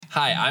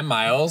Hi, I'm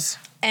Miles.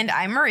 And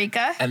I'm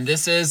Marika. And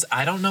this is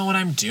I Don't Know What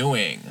I'm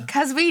Doing.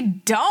 'Cause we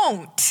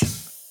don't.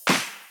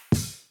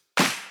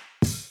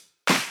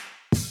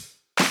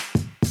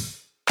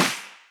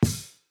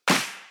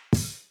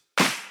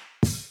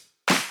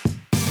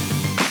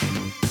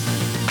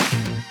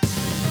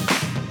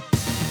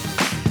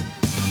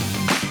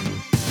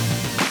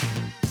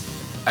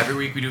 Every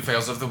week we do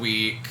fails of the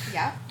week.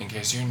 Yeah. In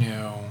case you're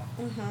new.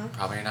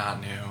 Probably not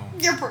new.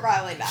 You're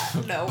probably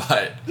not. No.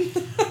 But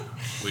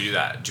we do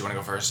that. Do you want to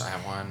go first? I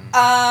have one.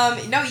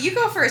 No, you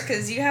go first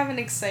because you have an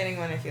exciting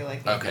one, I feel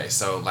like. Maybe. Okay,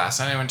 so last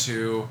night I went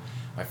to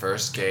my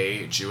first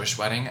gay Jewish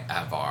wedding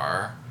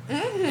ever.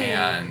 Mm-hmm.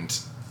 And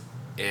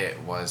it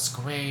was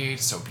great,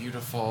 so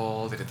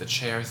beautiful. They did the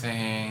chair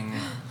thing.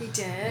 We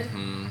did?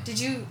 Mm-hmm. Did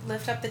you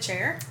lift up the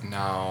chair?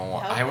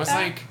 No. Help I with was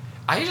that? like,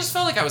 I just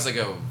felt like I was like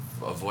a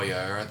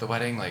voyeur at the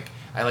wedding. Like,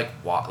 I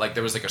like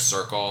there was like a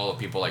circle of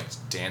people like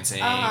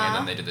dancing and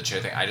then they did the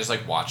chair thing. I just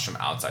like watched from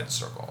outside the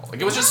circle.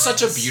 Like, it was just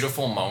such a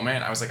beautiful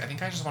moment. I was like, I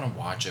think I just want to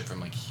watch it from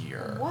like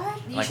here.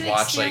 What? You like, should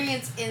watch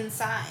experience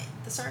inside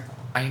the circle.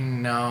 I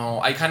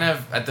know. I kind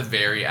of, at the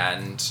very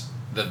end,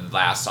 the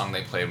last song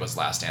they played was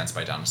Last Dance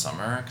by Donna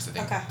Summer. Because I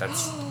think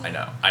that's, I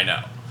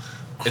know.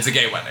 It's a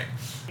gay wedding.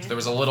 There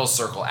was a little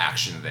circle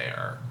action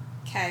there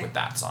with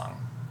that song.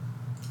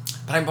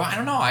 But I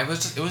don't know. It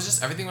was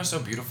just everything was so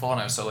beautiful,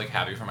 and I was so like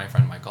happy for my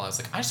friend Michael. I was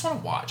like, I just want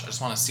to watch. I just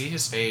want to see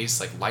his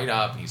face like light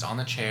up. And he's on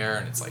the chair,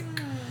 and it's like,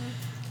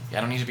 yeah,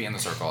 I don't need to be in the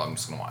circle. I'm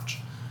just gonna watch.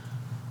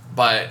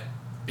 But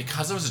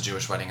because it was a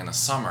Jewish wedding in the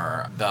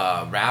summer,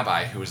 the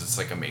rabbi, who was this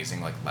like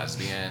amazing like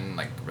lesbian,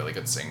 like really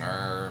good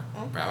singer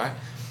rabbi,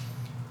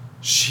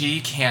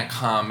 she can't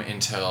come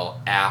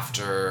until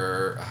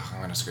after.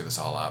 I'm gonna screw this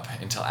all up.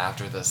 Until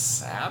after the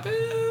Sabbath.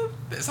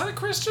 Is that a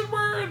Christian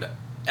word?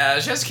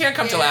 She just can't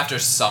come till after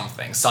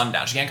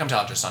sundown. She can't come till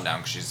after sundown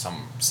because she's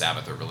some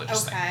Sabbath or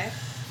religious thing.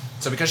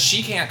 So because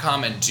she can't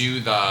come and do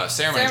the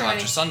ceremony till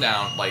after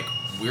sundown, like,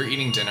 we're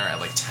eating dinner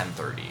at like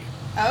 10:30.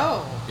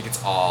 Oh. Like,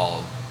 it's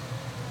all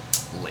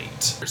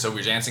late. So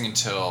we're dancing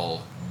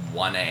until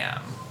 1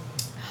 a.m.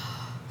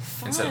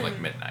 instead of like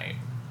midnight.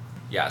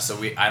 Yeah,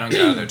 so I don't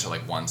get out of there till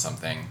like 1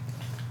 something.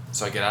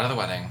 So I get out of the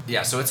wedding.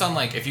 Yeah, so it's on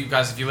like, if you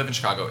live in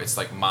Chicago, it's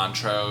like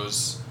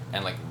Montrose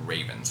and like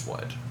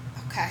Ravenswood.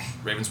 Okay.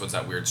 Ravenswood's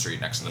that weird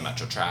street next to the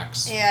Metro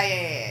tracks.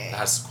 Yeah. That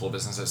has cool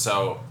businesses.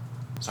 So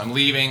I'm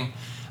leaving.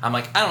 I'm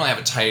like, I don't really have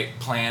a tight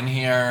plan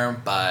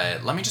here,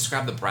 but let me just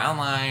grab the Brown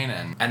line.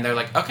 And they're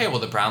like, okay, well,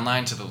 the Brown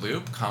line to the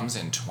Loop comes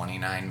in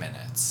 29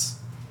 minutes.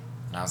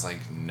 And I was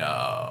like,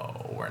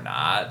 no, we're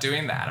not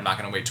doing that. I'm not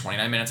going to wait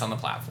 29 minutes on the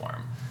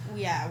platform.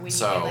 Yeah, we need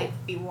to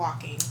like be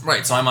walking.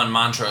 Right, so I'm on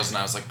Montrose, and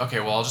I was like, okay,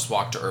 well, I'll just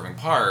walk to Irving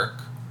Park.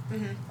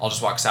 Mm-hmm. I'll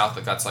just walk south,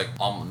 like that's like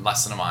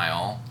less than a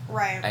mile.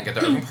 Right. And get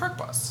the Irving Park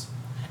bus.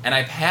 And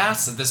at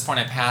this point,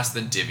 I passed the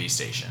Divvy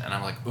station. And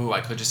I'm like, ooh,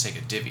 I could just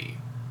take a Divvy.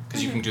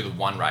 Because you can do the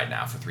one ride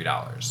now for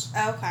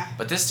 $3. Okay.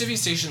 But this Divvy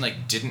station,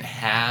 like, didn't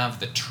have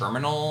the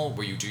terminal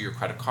where you do your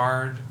credit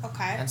card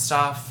and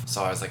stuff.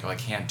 So I was like, oh, I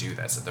can't do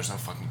this. There's no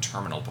fucking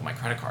terminal to put my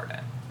credit card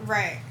in.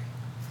 Right.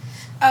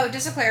 Oh,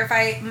 just to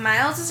clarify,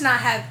 Miles does not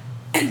have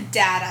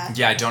data.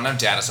 Yeah, I don't have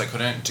data, so I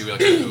couldn't do,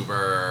 like, an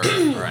Uber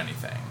or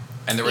anything.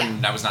 And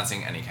I was not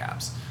seeing any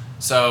cabs.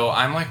 So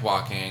I'm, like,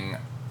 walking.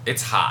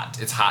 It's hot.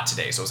 It's hot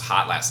today, so it was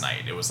hot last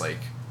night. It was like,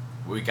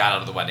 we got out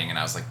of the wedding, and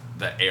I was like,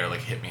 the air like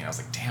hit me, and I was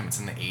like, damn, it's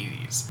in the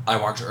 80s. I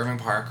walked to Irving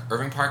Park.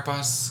 Irving Park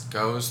bus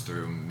goes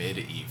through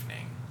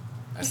mid-evening,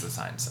 as the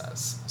sign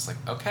says. I was like,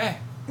 okay,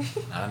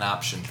 not an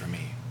option for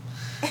me.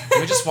 Let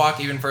me just walk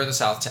even further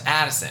south to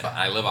Addison.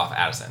 I live off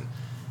Addison.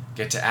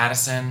 Get to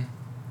Addison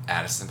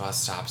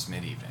bus stops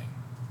mid-evening.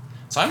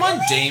 So I'm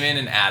on Damon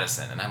and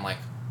Addison, and I'm like,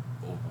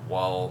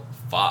 well,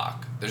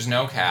 fuck. There's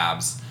no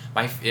cabs.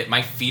 My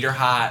feet are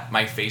hot.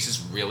 My face is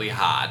really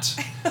hot.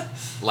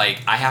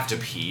 Like, I have to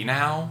pee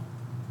now.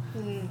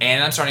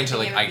 And I'm starting to,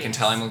 like, I can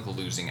tell I'm, like,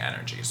 losing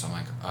energy. So I'm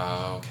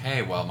like,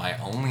 okay, well, my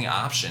only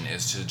option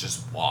is to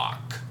just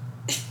walk.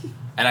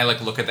 And I, like,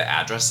 look at the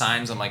address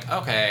signs. I'm like,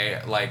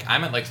 okay, like,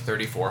 I'm at, like,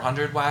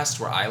 3400 West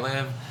where I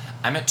live.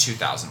 I'm at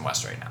 2000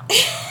 West right now.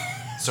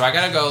 So I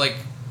gotta go, like,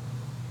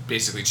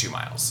 basically 2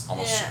 miles.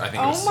 Almost, I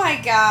think it was. Oh, my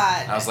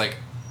God. I was, like,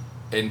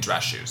 in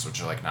dress shoes,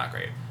 which are, like, not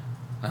great.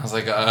 I was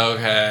like,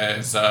 okay,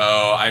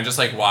 so I'm just,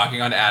 like,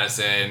 walking on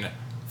Addison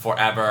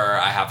forever.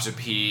 I have to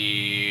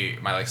pee.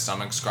 My, like,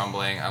 stomach's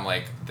grumbling. I'm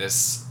like,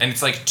 this... And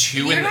it's, like,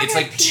 2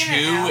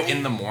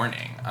 in the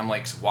morning. I'm,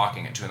 like,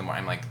 walking at 2 in the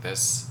morning. I'm like,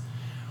 this...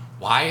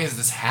 Why is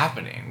this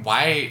happening?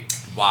 Why?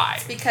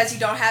 It's because you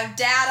don't have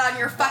data on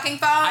your fucking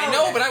phone. I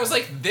know, but I was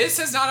like, this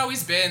has not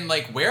always been,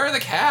 like, where are the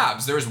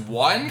cabs? There was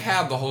one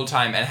cab the whole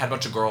time, and it had a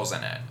bunch of girls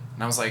in it.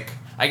 And I was like,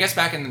 I guess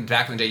back in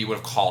the day, you would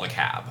have called a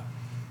cab.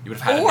 You would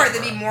have had or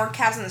there'd be more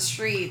cabs on the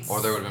streets.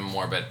 Or there would have been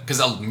more, but... Because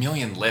a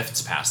million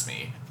lifts passed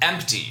me.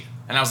 Empty.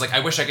 And I was like,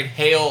 I wish I could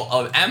hail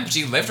an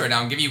empty lift right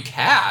now and give you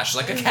cash,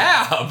 like a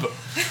cab.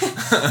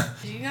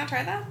 Did you not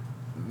try that?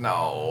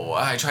 No.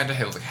 I tried to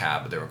hail the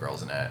cab, but there were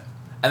girls in it.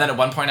 And then at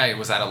one point, I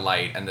was at a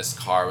light, and this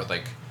car with,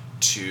 like,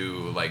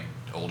 2, like,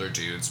 older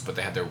dudes, but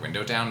they had their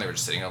window down. They were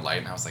just sitting at a light,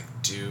 and I was like,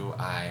 do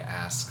I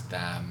ask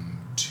them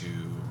to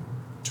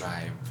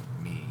drive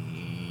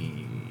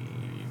me?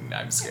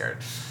 I'm scared.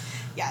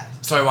 Yeah.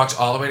 So I walked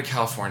all the way to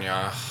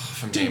California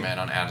from Damon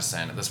on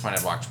Addison. At this point,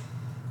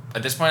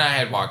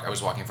 I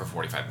was walking for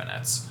 45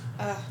 minutes.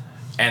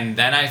 And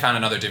then I found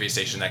another divvy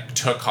station that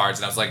took cards,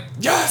 and I was like,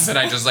 yes! And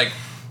I just, like,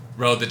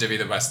 rode the divvy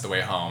the rest of the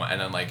way home,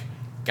 and then, like,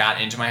 got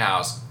into my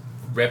house,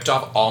 ripped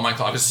off all my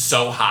clothes. I was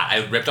so hot.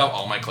 I ripped off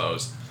all my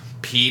clothes,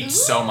 peed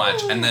so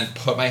much, and then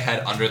put my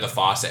head under the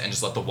faucet and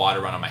just let the water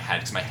run on my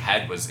head, because my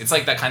head was... It's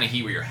like that kind of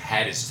heat where your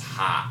head is just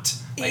hot.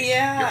 Like, your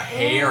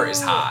hair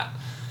is hot.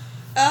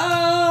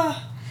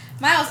 Oh.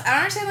 Miles, I don't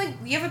understand, like,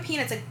 you have a pee,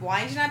 and it's like,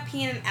 why did you not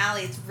pee in an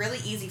alley? It's really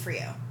easy for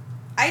you.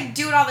 I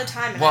do it all the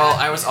time. Well,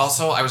 I was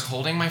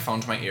holding my phone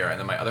to my ear, and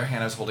then my other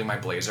hand I was holding my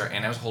blazer,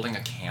 and I was holding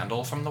a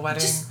candle from the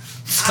wedding.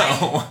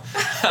 Oh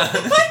my God.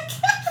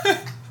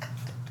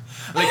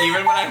 Like,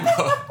 even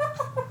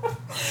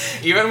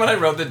when I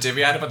rode the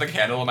divvy, I had to put the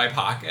candle in my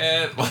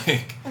pocket.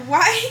 Like,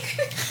 why?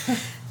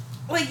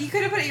 Like, you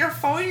could have put your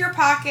phone in your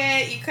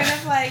pocket. You could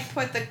have, like,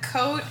 put the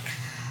coat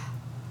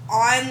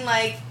on,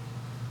 like,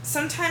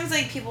 sometimes,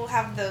 like, people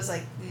have those,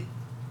 like,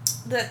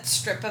 that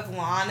strip of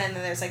lawn, and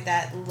then there's, like,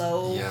 that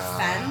low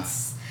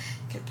fence.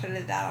 You could put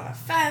it down on a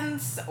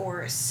fence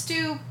or a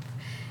stoop,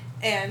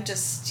 and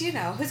just, you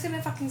know, who's gonna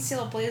fucking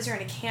steal a blazer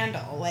and a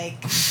candle?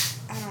 Like,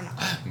 I don't know.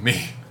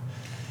 Me.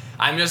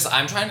 I'm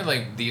trying to,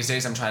 like, these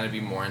days I'm trying to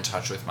be more in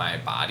touch with my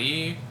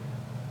body,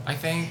 I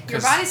think. Your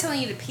body's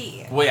telling you to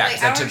pee. Well, yeah,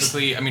 because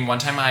one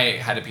time I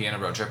had to pee in a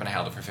road trip, and I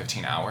held it for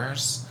 15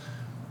 hours.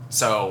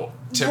 So...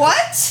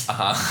 What?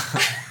 Uh-huh.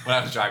 When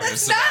I was driving to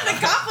Savannah. That's not an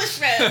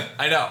accomplishment.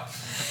 I know.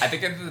 I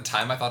think at the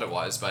time I thought it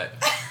was, but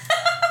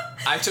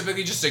I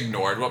typically just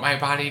ignored what my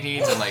body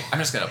needs and, like, I'm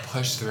just going to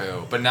push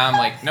through. But now I'm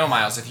like, no,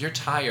 Miles, if you're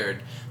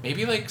tired,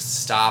 maybe, like,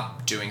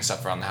 stop doing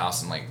stuff around the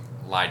house and, like,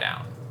 lie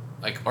down.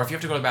 Like, or if you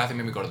have to go to the bathroom,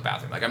 maybe go to the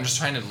bathroom. Like, I'm just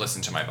trying to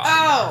listen to my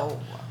body.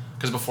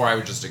 Because before I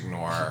would just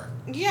ignore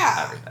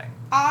everything.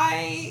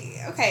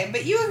 Okay,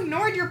 but you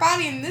ignored your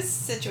body in this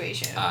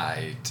situation.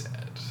 I did.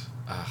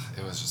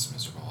 It was just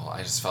miserable.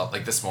 I just felt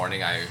like this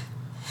morning I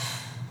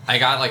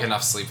got, like,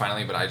 enough sleep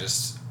finally, but I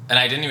wasn't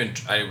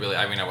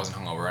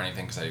hungover or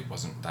anything because I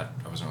wasn't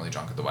really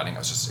drunk at the wedding. I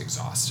was just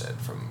exhausted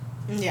from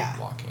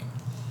walking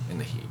in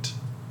the heat.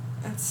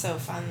 That's so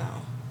fun,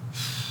 though.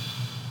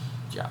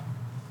 Yeah.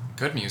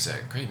 Good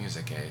music. Great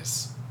music,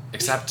 gays.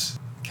 Except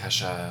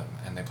Kesha,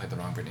 and they played the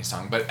wrong Britney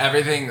song, but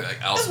everything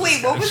else was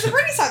Wait, what was the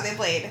Britney song they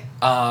played?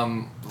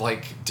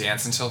 Like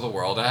Dance Until the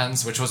World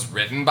Ends, which was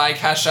written by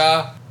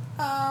Kesha.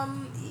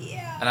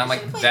 Yeah. And I'm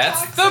like,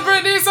 that's the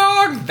Britney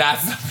song?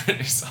 That's the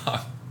Britney song.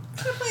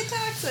 Could play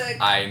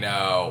Toxic. I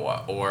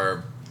know.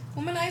 Or...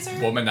 Womanizer?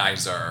 Come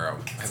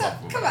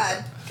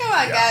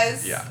on,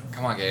 guys. Yeah,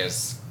 come on,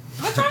 guys.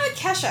 What's wrong with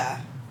Kesha?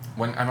 I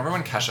remember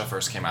when Kesha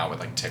first came out with,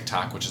 like,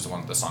 TikTok, which is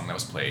the song that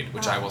was played,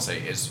 which I will say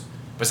is...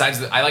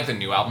 Besides, I like the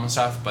new album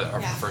stuff, but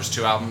her first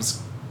two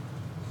albums...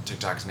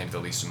 TikTok is maybe the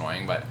least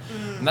annoying, but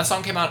when that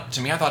song came out,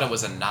 to me, I thought it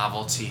was a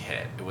novelty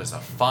hit. It was a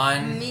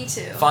fun,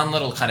 fun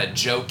little kind of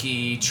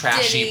jokey,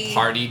 trashy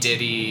party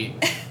ditty,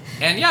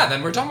 and yeah,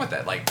 then we're done with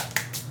it. Like,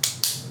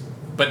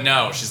 but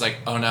no, she's like,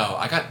 oh no,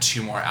 I got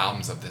 2 more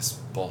albums of this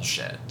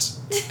bullshit,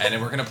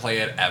 and we're gonna play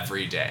it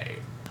every day.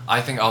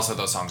 I think also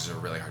those songs are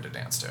really hard to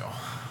dance to.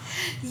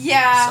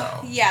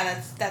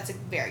 Yeah, that's a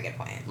very good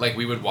point. Like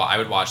I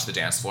would watch the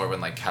dance floor when,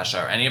 like,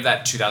 Kesha or any of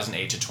that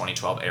 2008 to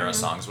 2012 era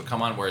songs would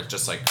come on, where it's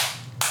just like.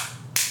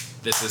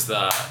 This is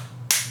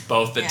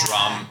both the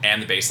drum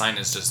and the bass line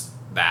is just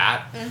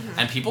that. Mm-hmm.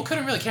 And people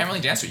can't really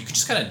dance to it. You can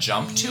just kind of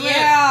jump to it.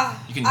 Yeah.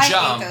 You can jump.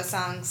 I hate those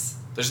songs.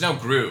 There's no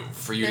groove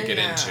for you to get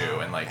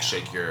into and, like,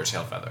 shake your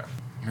tail feather.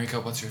 Marika,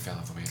 what's your fail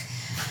of the week?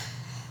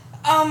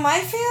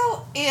 My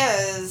fail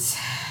is...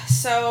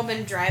 So, I've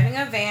been driving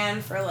a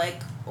van for,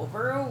 like,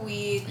 over a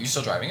week. Are you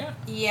still driving it?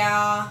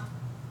 Yeah.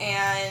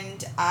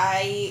 And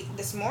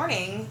this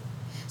morning...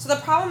 So, the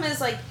problem is,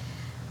 like...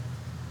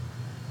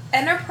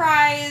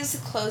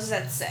 Enterprise closes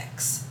at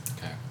 6.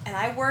 Okay. And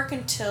I work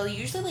until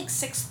usually like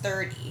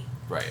 6:30.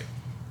 Right.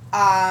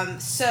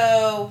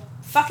 So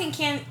fucking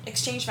can't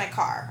exchange my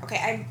car.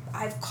 Okay,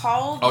 I've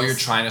called. Oh, you're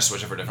trying to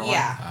switch it for a different one?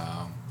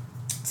 Yeah.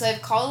 So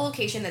I've called a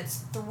location that's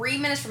 3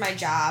 minutes from my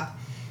job.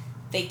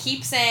 They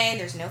keep saying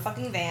there's no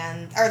fucking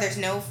van, or there's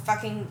no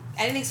fucking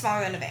anything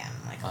smaller than a van.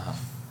 I'm like,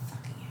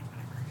 fucking yeah,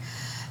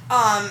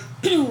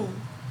 whatever.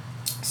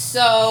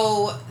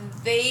 So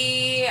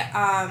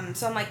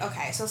so I'm like,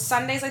 okay, so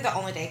Sunday's like the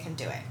only day I can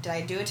do it. Did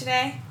I do it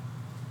today?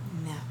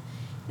 No.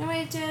 You know what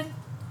I did?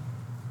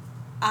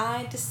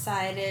 I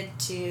decided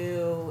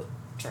to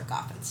jerk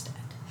off instead.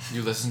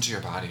 You listened to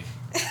your body.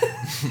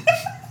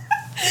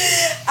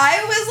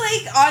 I was,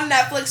 like, on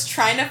Netflix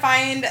trying to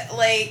find,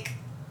 like,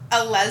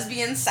 a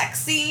lesbian sex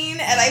scene,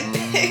 and I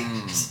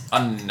picked...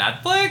 On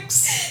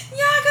Netflix?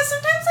 Yeah, because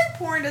sometimes, like,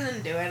 porn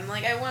doesn't do it, and,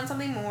 like, I want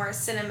something more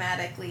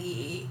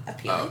cinematically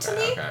appealing to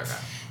me. Okay.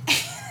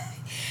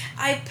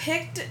 I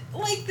picked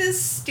like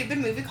this stupid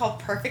movie called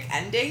Perfect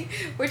Ending,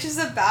 which is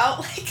about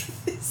like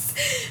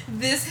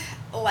this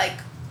like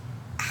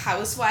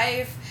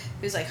housewife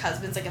whose like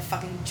husband's like a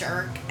fucking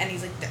jerk, and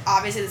he's like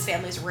obviously this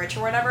family's rich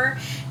or whatever,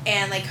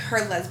 and like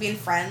her lesbian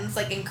friends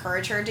like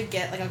encourage her to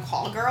get like a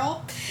call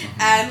girl,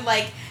 and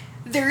like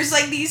there's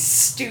like these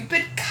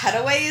stupid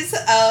cutaways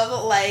of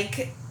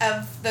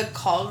the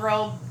call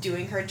girl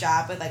doing her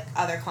job with like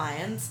other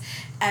clients,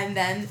 and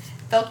then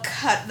they'll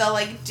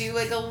like do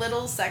like a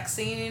little sex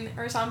scene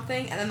or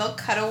something, and then they'll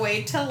cut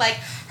away to like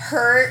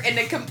her in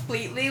a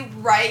completely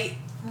right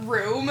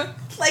room,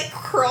 like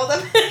curled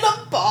up in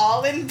a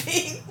ball and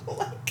being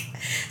like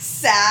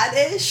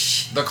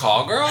sad-ish. The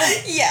call girl?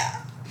 Yeah.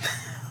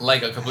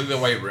 Like a completely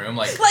white room,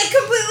 like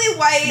completely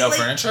white. No like,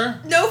 furniture?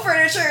 No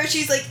furniture.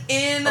 She's like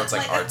in. Oh, it's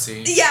like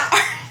artsy. Yeah.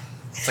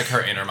 It's like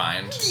her inner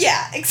mind.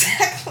 Yeah,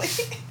 exactly.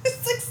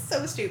 It's like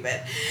so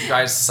stupid. You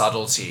guys,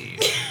 subtlety.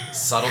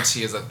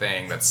 Subtlety is a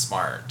thing that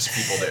smart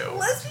people do.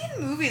 Lesbian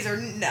movies are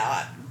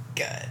not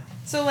good.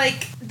 So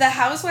like the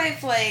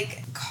housewife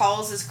like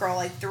calls this girl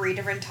like 3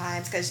 different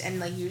times and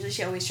like usually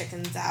she always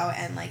chickens out,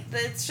 and like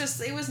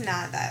it was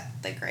not that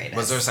the greatest.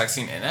 Was there a sex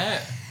scene in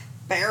it?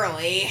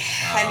 Barely.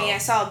 Oh. I mean, I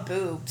saw a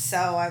boob,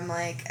 so I'm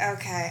like,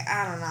 okay,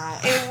 I don't know.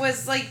 It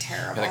was like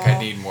terrible. I feel like I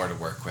need more to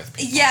work with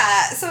people.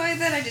 Yeah, so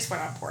then I just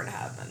went on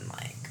Pornhub and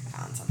like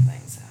found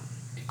something. So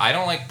I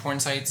don't like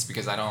porn sites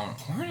because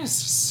porn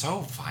is just so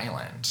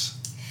violent.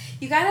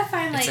 You gotta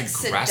find like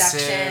it's aggressive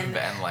seduction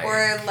and like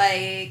or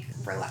like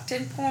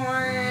reluctant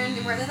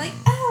porn where they're like,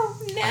 oh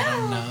no. I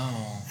don't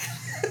know.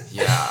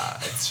 Yeah,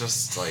 it's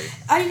just like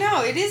I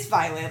know it is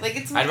violent. Like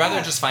it's. I'd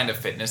rather just find a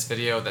fitness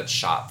video that's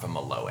shot from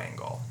a low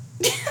angle.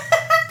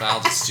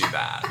 I'll just do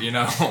that, you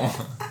know.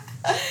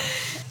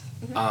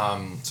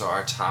 So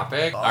our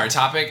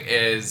topic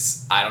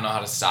is I don't know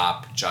how to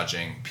stop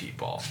judging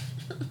people.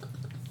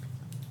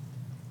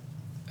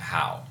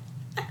 How?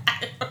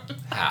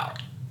 How?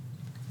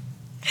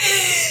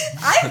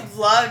 I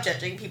love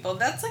judging people.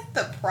 That's like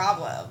the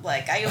problem.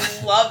 Like I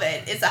love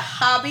it. It's a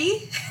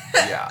hobby.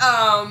 Yeah.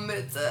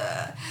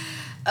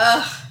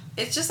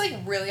 It's just like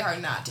really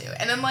hard not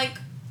to. And I'm like,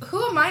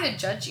 who am I to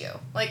judge you?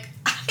 Like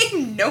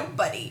I'm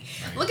nobody.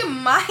 Right. Look at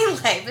my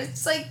life.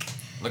 It's like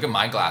look at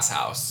my glass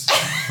house.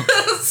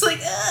 It's like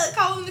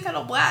column the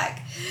kettle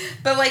black.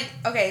 But like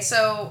okay,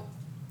 so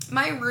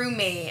my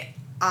roommate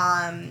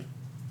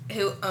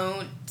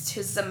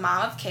who's the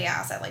mom of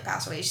Chaos that like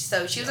passed away.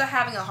 So she was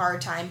having a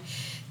hard time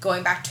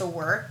going back to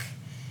work,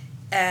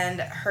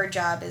 and her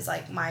job is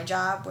like my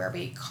job where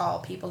we call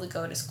people to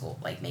go to school,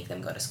 like make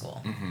them go to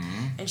school.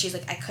 And she's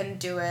like, I couldn't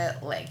do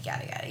it, like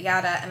yada yada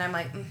yada, and I'm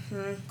like,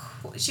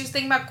 she was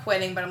thinking about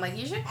quitting, but I'm like,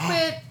 you should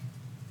quit.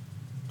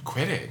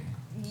 Quitting?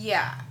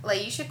 Yeah,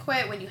 like you should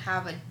quit when you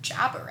have a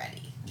job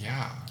already.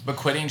 Yeah, but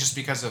quitting just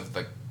because of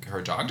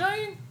her dog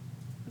dying?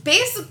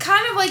 Basically,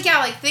 kind of like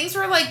like things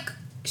were like.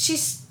 She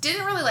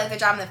didn't really like the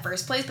job in the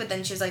first place, but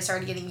then she's like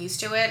started getting used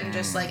to it and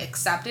just like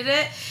accepted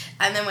it.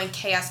 And then when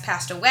Chaos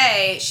passed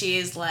away,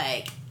 she's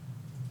like,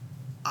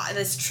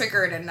 this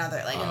triggered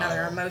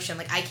another emotion.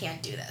 Like I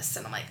can't do this,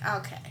 and I'm like,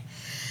 okay.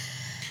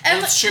 And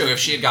well, it's true. If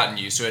she had gotten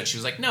used to it, she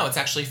was like, no, it's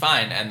actually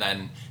fine. And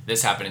then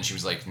this happened, and she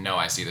was like, no,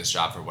 I see this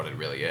job for what it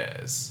really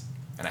is,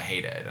 and I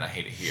hate it, and I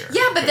hate it here.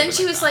 Yeah, but then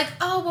she was like,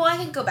 oh well, I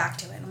can go back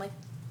to it. I'm like.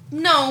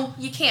 No,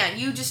 you can't.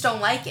 You just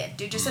don't like it.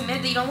 Dude, just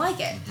admit that you don't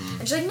like it. And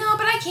she's like, no,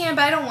 but I can,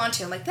 but I don't want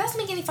to. I'm like, that doesn't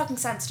make any fucking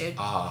sense, dude.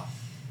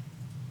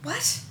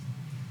 What?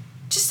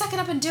 Just suck it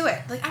up and do it.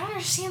 Like, I don't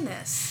understand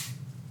this.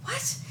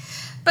 What?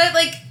 But,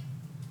 like,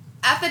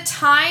 at the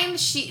time,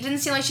 it didn't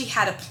seem like she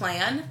had a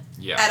plan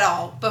at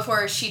all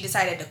before she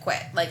decided to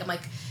quit. Like, I'm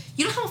like,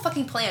 you don't have a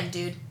fucking plan,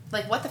 dude.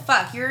 Like, what the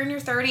fuck? You're in your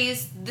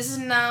 30s. This is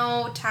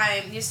no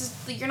time.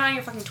 You're not in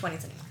your fucking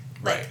 20s anymore.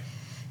 Like,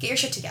 get your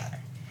shit together.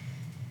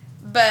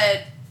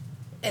 But...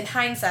 in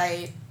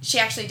hindsight, she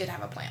actually did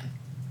have a plan.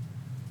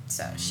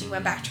 So she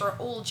went back to her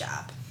old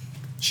job.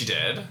 She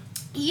did?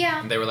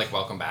 Yeah. And they were like,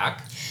 welcome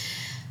back?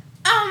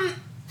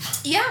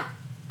 Yeah.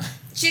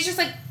 She's just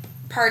like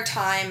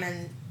part-time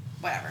and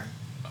whatever.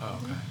 Oh,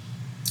 okay.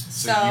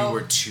 So you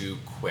were too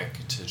quick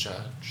to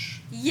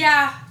judge?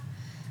 Yeah.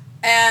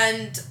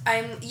 And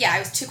I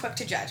was too quick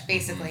to judge,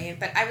 basically.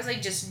 But I was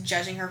like just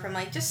judging her from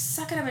like, just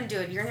suck it up and do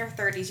it. You're in your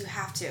 30s, you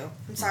have to.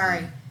 I'm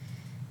sorry.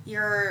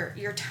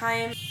 Your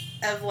time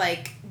of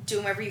like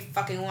doing whatever you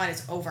fucking want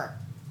is over.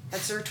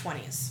 That's your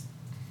 20s.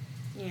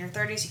 In your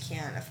 30s, you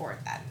can't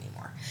afford that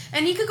anymore.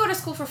 And you could go to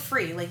school for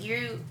free. Like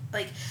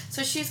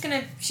so she was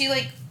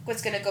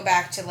gonna go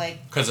back to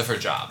like because of her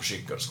job, she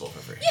could go to school for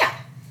free. Yeah,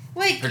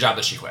 like her job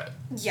that she quit.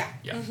 Yeah.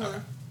 Yeah. Okay.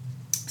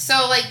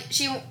 So like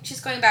she's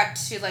going back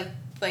to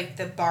like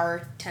the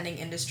bartending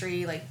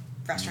industry, like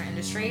restaurant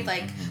industry,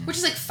 like which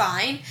is like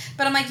fine,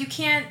 but I'm like you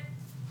can't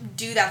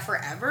do that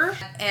forever.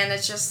 And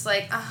it's just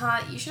like,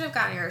 you should have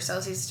gotten your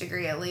associate's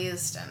degree at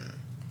least and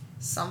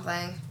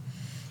something.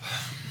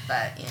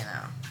 But, you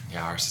know.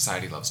 Yeah, our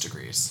society loves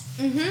degrees.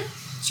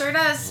 Sure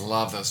does.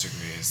 Love those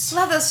degrees.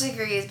 Love those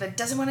degrees, but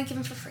doesn't want to give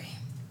them for free.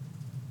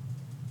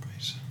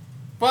 Right.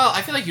 Well,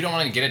 I feel like you don't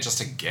want to get it just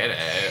to get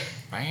it,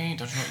 right?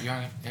 Don't you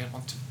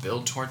want to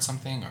build towards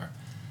something, or?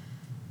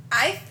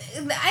 I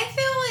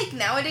feel like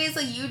nowadays,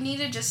 like, you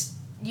need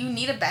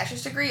a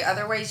bachelor's degree,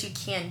 otherwise you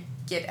can't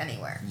get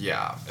anywhere.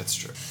 Yeah, it's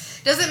true.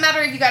 Doesn't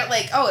matter if you got,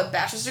 like, a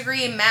bachelor's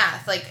degree in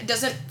math. Like, it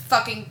doesn't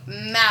fucking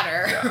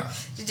matter. Yeah.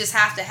 You just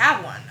have to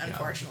have one,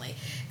 unfortunately.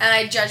 Yeah. And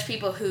I judge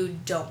people who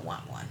don't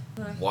want one.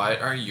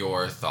 What are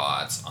your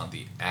thoughts on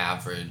the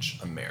average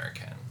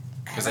American?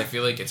 Because I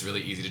feel like it's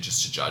really easy to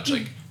judge,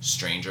 like,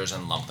 strangers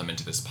and lump them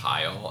into this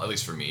pile, at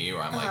least for me,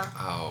 where I'm like,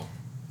 oh,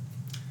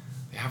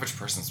 the average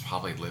person's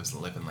probably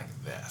living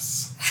like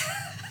this.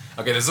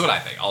 Okay, this is what I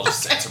think. I'll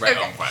just answer my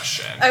own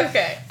question.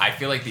 Okay. I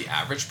feel like the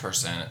average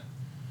person,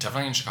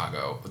 definitely in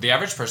Chicago, the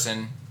average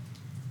person,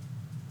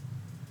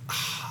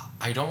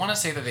 I don't want to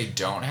say that they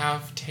don't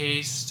have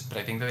taste, but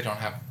I think that they don't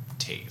have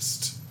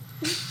taste.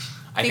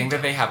 I think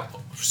that they have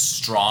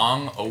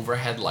strong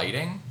overhead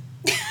lighting.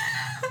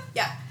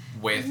 Yeah.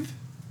 With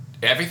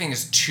everything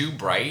is too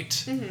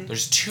bright. Mm-hmm.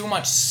 There's too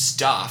much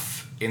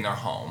stuff in their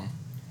home.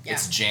 Yeah.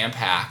 It's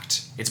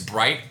jam-packed. It's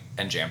bright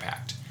and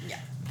jam-packed. Yeah.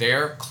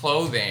 Their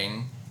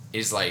clothing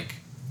is like,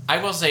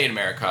 I will say in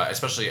America,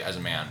 especially as a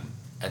man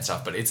and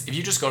stuff, but it's if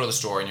you just go to the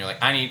store and you're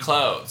like, I need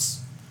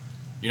clothes.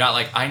 You're not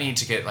like, I need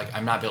to get, like,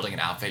 I'm not building an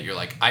outfit. You're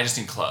like, I just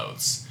need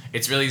clothes.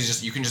 It's really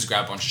just, you can just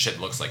grab a bunch of shit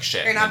that looks like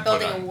shit. You're not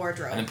building a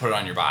wardrobe. And then put it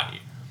on your body.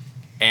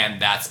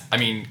 And that's, I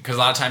mean, because a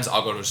lot of times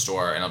I'll go to a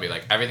store and I'll be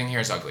like, everything here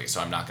is ugly,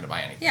 so I'm not going to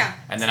buy anything. Yeah.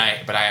 And then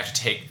but I have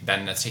to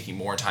then that's taking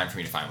more time for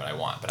me to find what I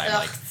want. But I'm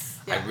like,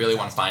 I really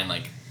want to find,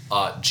 like,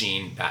 a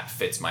jean that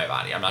fits my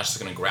body. I'm not just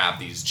going to grab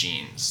these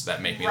jeans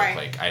that make me look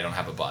like I don't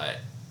have a butt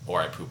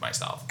or I poop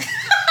myself.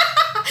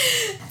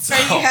 So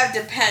you have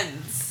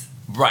depends.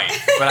 Right.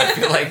 But I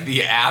feel like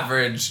the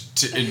average,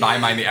 in my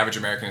mind, the average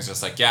American is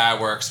just like, yeah,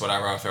 it works,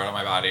 whatever, I'll throw it on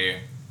my body.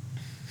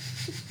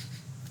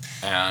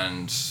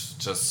 And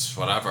just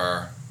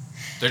whatever.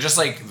 They're just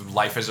like,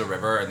 life is a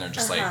river, and they're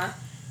just like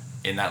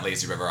in that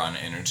lazy river on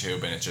an inner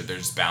tube, and they're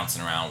just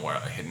bouncing around,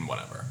 hidden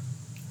whatever.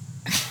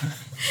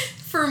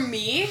 For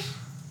me,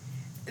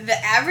 the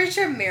average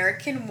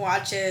American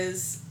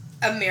watches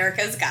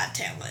America's Got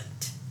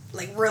Talent,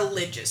 like,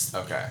 religiously.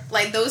 Okay.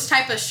 Like, those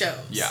type of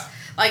shows. Yeah.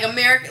 Like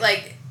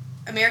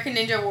American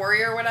Ninja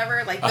Warrior or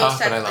whatever. Like, those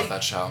type. But I love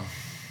that show.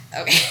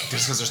 Okay.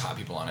 Just because there's hot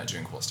people on it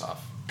doing cool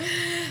stuff.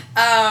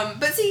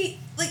 But see,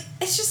 like,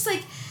 it's just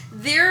like,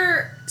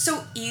 they're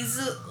so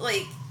easy,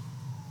 like,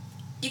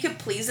 you could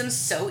please them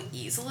so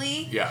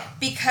easily. Yeah.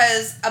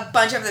 Because a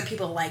bunch of other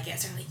people like it.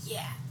 So they're like,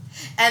 yeah.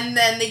 And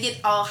then they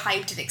get all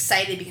hyped and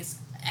excited because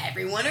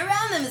everyone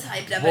around them is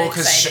hyped up and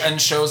excited.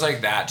 And shows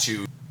like that,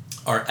 too,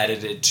 are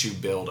edited to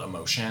build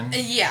emotion.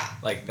 Yeah.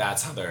 Like,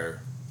 that's how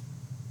they're...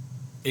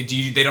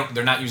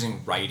 They're not using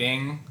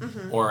writing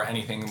or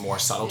anything more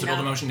subtle to build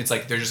emotion. It's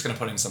like they're just gonna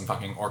put in some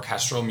fucking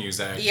orchestral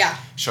music. Yeah.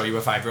 Show you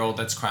a 5-year-old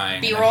that's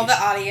crying. B-roll the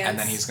audience. And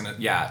then he's gonna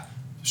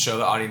show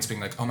the audience being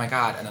like, oh my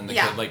god, and then the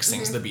kid like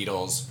sings the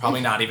Beatles.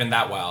 Probably not even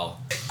that well.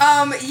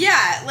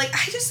 Yeah, like,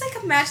 I just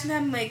like imagine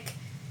them like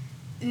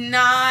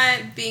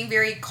not being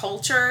very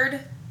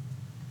cultured,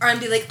 or and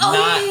be like,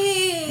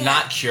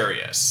 not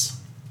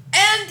curious.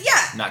 And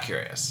not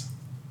curious.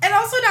 And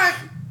also not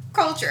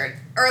cultured,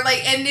 or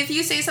like, and if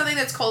you say something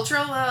that's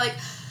cultural, they're like,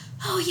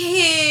 oh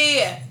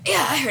yeah,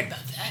 I heard about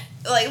that.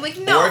 Like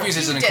no. Or if you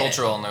say something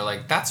cultural and they're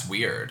like, that's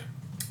weird.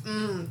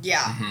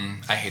 Yeah.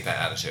 I hate that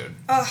attitude.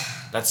 Ugh.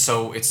 That's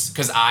so, it's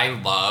because I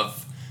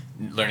love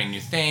learning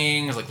new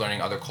things, like learning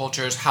other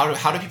cultures.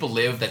 How do people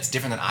live that's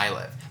different than I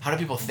live? How do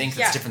people think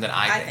that's different than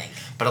I think?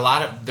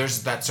 But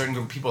there's that certain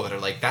group of people that are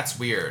like, that's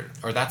weird,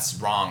 or that's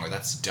wrong, or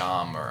that's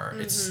dumb, or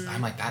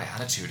I'm like, that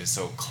attitude is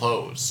so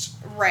closed.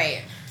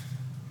 Right.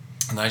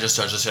 And then I just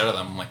judge the shit out of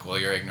them. I'm like, well,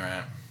 you're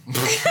ignorant.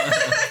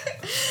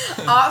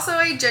 Also,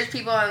 I judge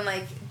people on,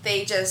 like,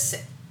 they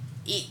just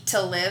eat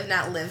to live,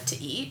 not live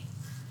to eat.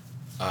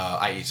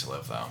 I eat to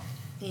live, though.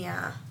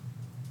 Yeah.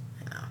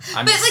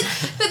 I know.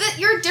 But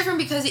you're different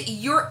because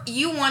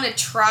you want to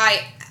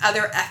try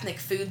other ethnic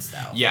foods,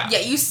 though. Yeah. Yeah,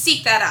 you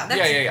seek that out.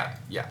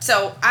 Yeah.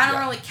 So I don't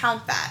really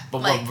count that.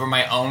 But like, for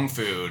my own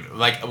food,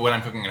 like when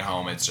I'm cooking at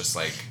home, it's just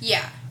like...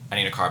 Yeah. I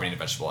need a carb, I need a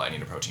vegetable, I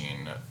need a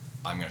protein.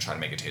 I'm going to try to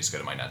make it taste good.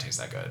 It might not taste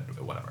that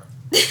good. Whatever.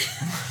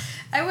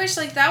 I wish,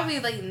 like, that would be,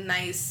 like,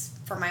 nice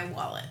for my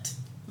wallet.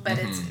 But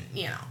it's,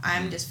 you know,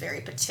 I'm just very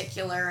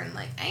particular and,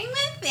 like, I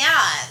want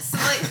this.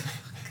 Like,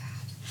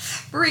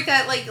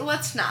 Marika, like,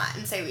 let's not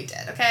and say we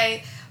did,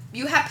 okay?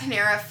 You had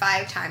Panera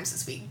 5 times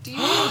this week. Do you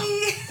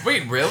really?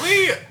 Wait,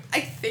 really?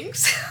 I think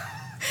so.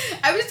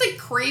 I was, like,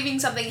 craving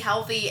something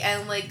healthy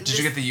and, like... Did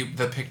you get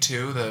the pick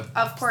 2?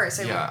 Of course,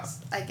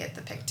 I get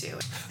the pick 2.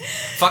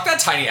 Fuck that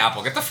tiny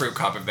apple. Get the fruit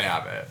cup if they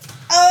have it.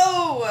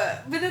 Oh,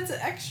 but that's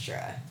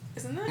extra,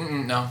 isn't it?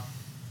 No.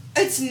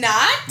 It's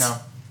not? No.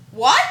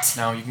 What?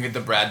 No, you can get the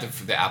bread,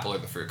 the apple, or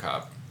the fruit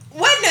cup.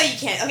 What? No, you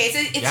can't. Okay, so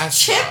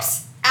it's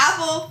chips,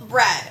 apple,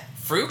 bread.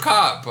 Fruit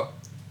cup.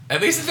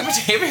 At least at the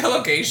Batavia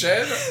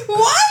location.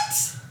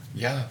 What?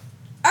 Yeah.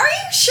 Are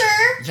you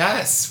sure?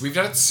 Yes, we've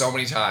done it so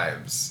many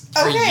times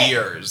for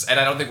years, and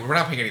I don't think we're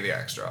not paying anything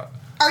extra.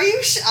 Are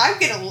you I'm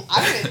gonna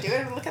do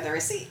it and look at the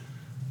receipt.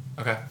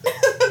 Okay.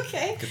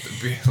 Okay.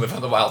 Live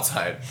on the wild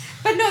side.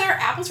 But no, their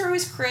apples are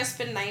always crisp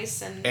and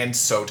nice and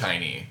so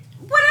tiny.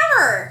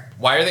 Whatever.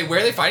 Where are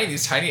they finding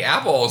these tiny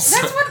apples?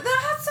 That's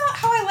not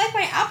how I like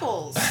my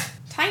apples.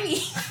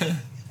 Tiny.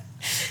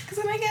 Because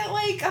when I'm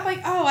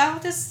like, oh,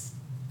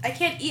 I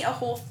can't eat a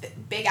whole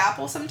big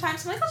apple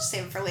sometimes. I'm like, I'll just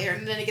save it for later,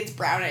 and then it gets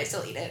brown and I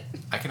still eat it.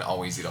 I can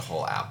always eat a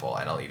whole apple,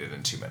 and I'll eat it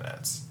in 2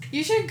 minutes.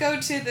 You should go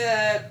to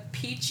the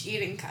peach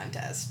eating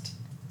contest.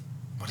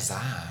 What is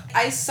that?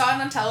 I saw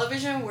it on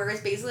television where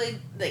it's basically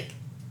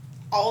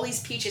all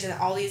these peaches and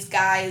all these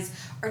guys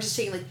are just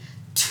taking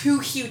 2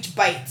 huge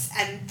bites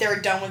and they're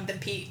done with the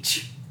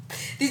peach.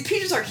 These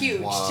peaches are huge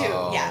too.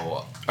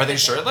 Yeah. Are they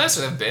shirtless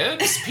or they have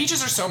bibs?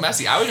 Peaches are so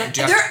messy. I would have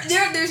to.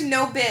 There's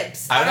no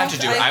bibs.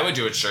 I would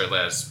do it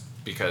shirtless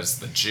because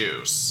the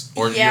juice.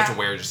 Or do you have to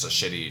wear just a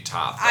shitty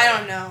top? I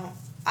don't know.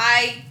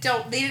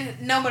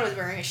 Nobody was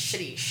wearing a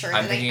shitty shirt.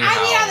 I'm thinking I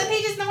eat all the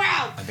peaches in the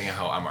world. I'm thinking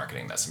how I'm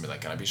marketing this and be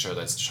like, gonna be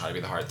shirtless, try to be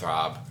the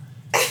heartthrob.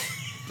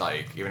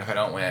 Even if I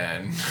don't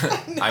win,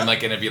 I'm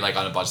gonna be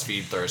on a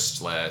BuzzFeed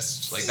thirst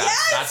list.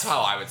 That's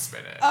how I would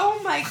spin it. Oh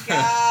my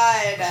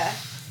god.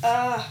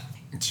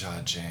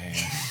 Judging.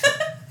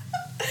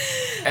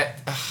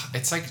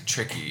 It's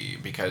tricky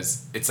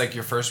because it's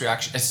your first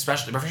reaction,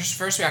 especially my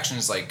first reaction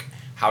is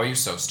how are you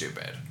so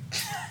stupid?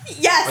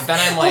 Yes. But then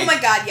I'm oh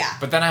my god, yeah.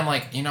 But then I'm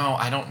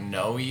I don't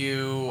know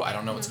you. I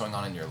don't know what's going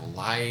on in your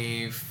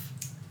life.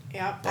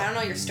 Yep. I don't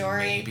know your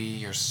story. Maybe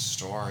your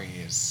story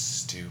is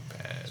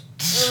stupid.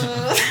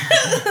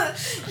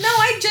 No,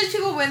 I judge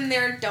people when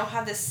they don't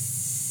have this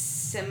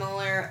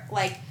similar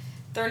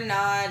they're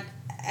not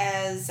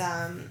as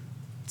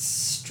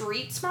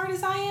street smart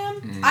as I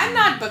am. I'm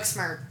not book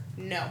smart.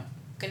 No.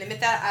 Gonna admit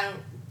that.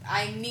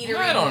 I need to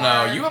read I don't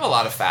more. know. You have a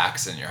lot of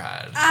facts in your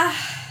head.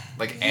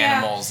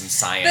 Animals and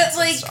science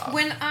but and stuff.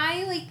 When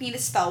I need to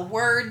spell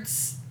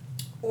words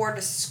or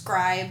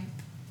describe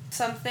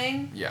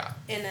something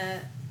in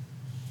a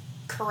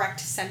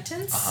correct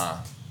sentence,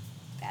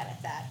 bad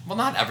at that. Well,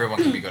 not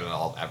everyone can be good at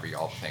all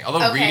thing.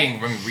 Although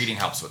reading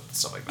helps with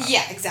stuff like that.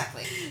 Yeah,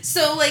 exactly.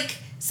 So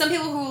some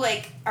people who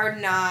are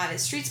not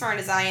as street smart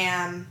as I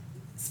am,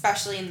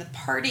 especially in the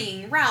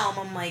partying realm,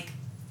 I'm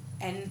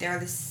and they're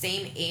the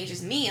same age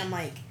as me, I'm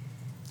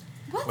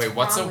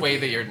what's a way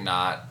that you're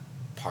not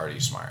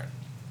party smart?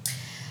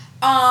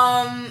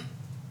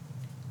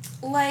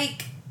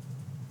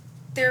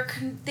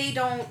 They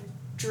don't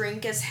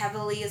drink as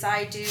heavily as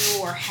I do,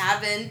 or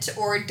haven't,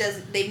 or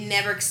they've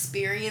never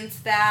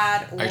experienced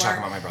that. Or, are you talking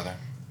about my brother?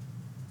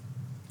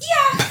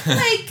 Yeah,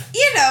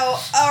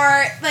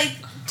 or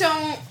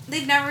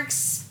they've never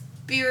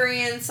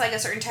experienced a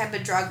certain type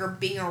of drug or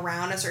being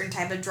around a certain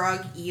type of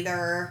drug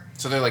either.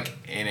 So they're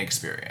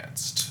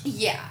inexperienced.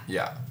 Yeah.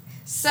 Yeah.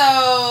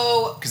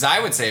 So. Because I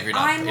would say if you're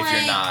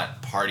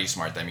not party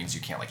smart, that means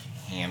you can't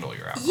handle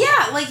your alcohol.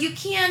 Yeah, you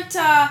can't.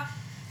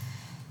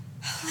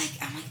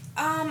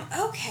 I'm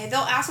okay. They'll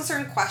ask a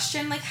certain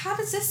question, how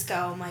does this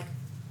go? I'm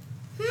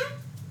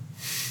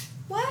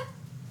what?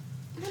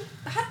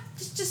 How?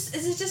 Is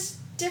it just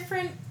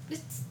different?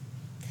 It's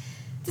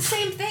the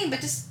same thing,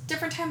 but just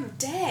different time of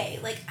day.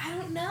 I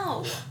don't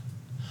know.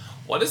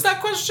 What is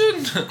that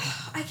question?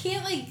 I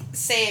can't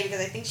say it because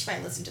I think she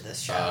might listen to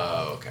this show.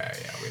 Oh, okay.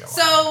 Yeah, we don't.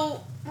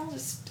 So I'll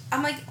just.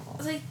 I'm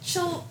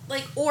she'll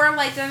or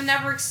they've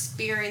never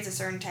experienced a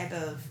certain type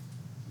of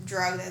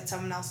drug that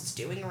someone else is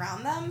doing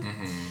around them,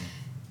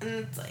 and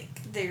it's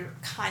they're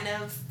kind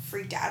of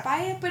freaked out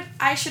by it. But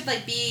I should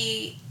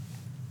be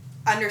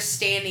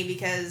understanding,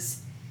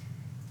 because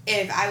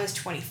if I was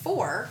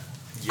 24,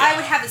 I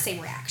would have the same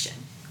reaction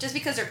just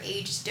because their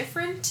age is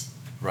different.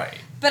 Right.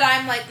 But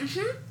I'm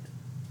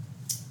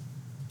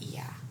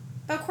yeah.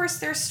 But of course,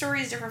 their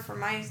story is different from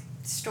my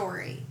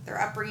story. Their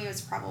upbringing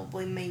was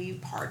probably maybe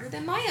harder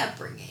than my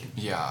upbringing.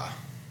 Yeah.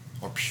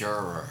 Or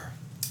purer.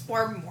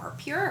 Or more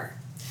pure.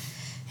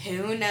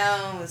 Who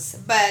knows?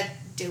 But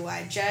do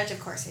I judge? Of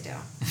course I do.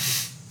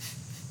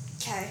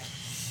 Okay.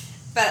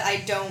 But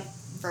I don't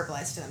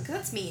verbalize to them because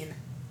that's mean.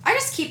 I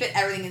just keep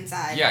everything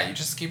inside. Yeah, you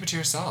just keep it to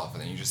yourself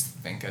and then you just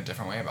think a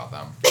different way about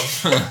them.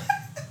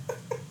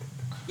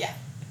 Yeah.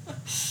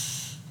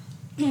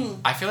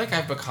 I feel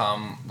I've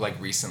become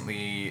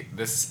recently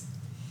this,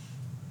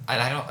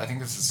 and I think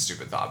this is a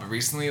stupid thought, but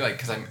recently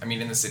because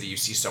in the city you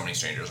see so many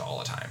strangers all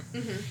the time,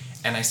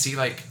 and I see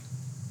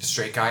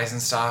straight guys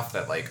and stuff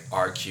that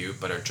are cute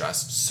but are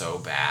dressed so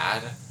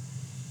bad,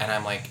 and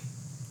I'm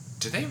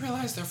do they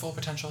realize their full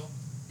potential?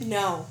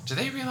 No. Do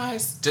they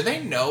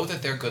know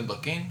that they're good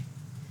looking?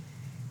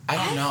 I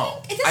don't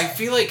know. I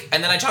feel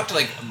and then I talk to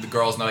the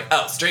girls and they're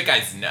oh, straight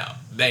guys know.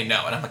 They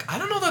know. And I'm I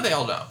don't know that they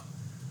all know.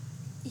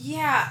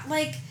 Yeah,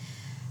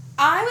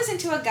 I was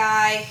into a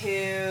guy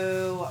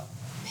who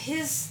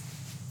his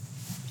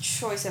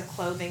choice of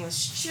clothing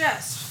was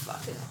just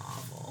fucking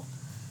awful.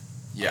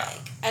 Yeah.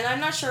 And I'm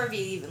not sure if he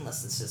even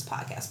listens to this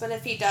podcast, but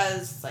if he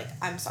does,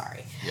 I'm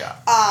sorry. Yeah.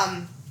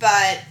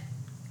 But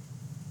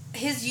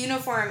his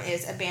uniform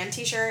is a band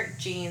t-shirt,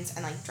 jeans,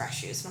 and like dress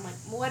shoes. And I'm like,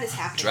 what is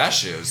happening? Dress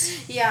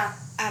shoes? Yeah,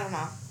 I don't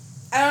know.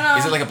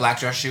 Is it like a black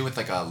dress shoe with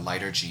like a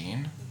lighter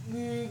jean?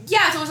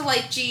 Yeah, it's always a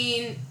light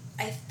jean.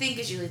 I think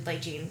it's usually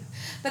light jean.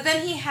 But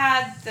then he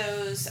had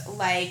those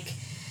like,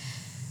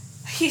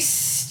 he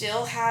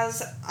still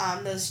has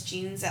those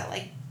jeans that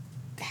like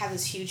have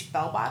those huge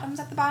bell bottoms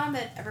at the bottom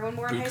that everyone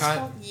wore in boot high cut?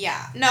 school.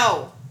 Yeah,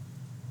 no,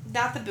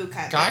 not the boot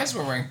cut.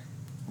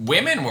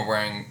 Women were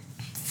wearing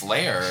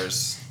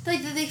flares.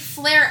 Like they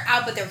flare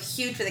out, but they're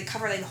huge, but they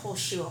cover like the whole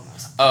shoe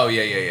almost. Oh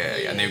yeah,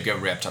 and they would get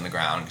ripped on the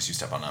ground because you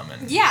step on them.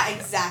 And yeah,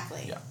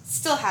 exactly. Yeah.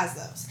 Still has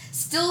those.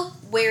 Still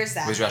wears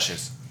that. With dress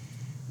shoes.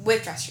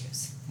 With dress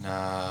shoes.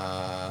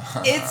 No.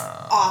 It's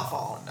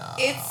awful. No.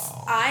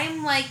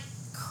 I'm like,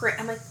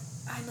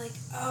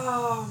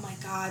 oh my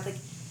god, like.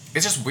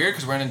 It's just weird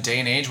because we're in a day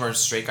and age where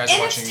straight guys are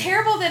watching. And it's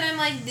terrible that I'm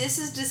like, this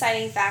is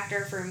deciding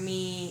factor for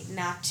me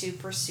not to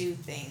pursue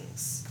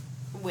things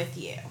with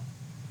you.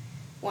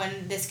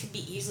 When this could be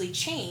easily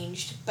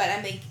changed. But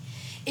I'm like,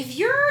 if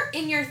you're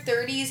in your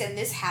 30s and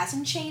this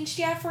hasn't changed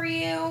yet for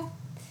you,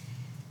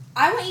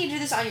 I want you to do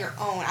this on your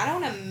own. I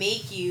don't want to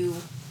make you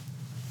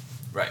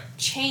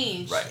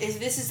change. Right. If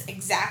this is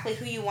exactly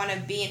who you want to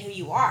be and who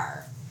you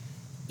are.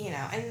 You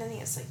know, and then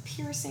it's like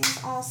piercings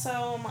also.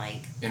 I'm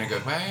like... In a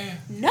good way?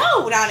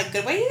 No, not in a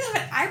good way. You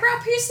have an eyebrow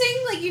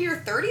piercing like in your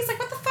 30s? Like,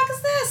 what the fuck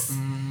is this?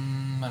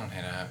 I don't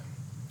hate it.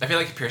 I feel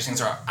like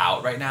piercings are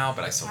out right now,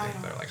 but I still think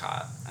they're like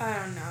hot. I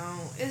don't know.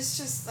 It's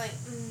just like,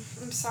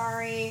 I'm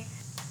sorry.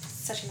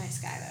 Such a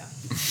nice guy, though.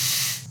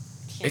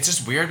 It's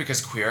just weird because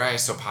Queer Eye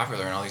is so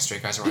popular and all these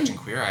straight guys are watching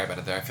Queer Eye, but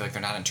I feel like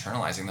they're not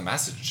internalizing the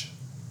message.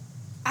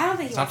 I don't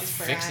think it's not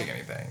fixing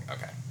anything.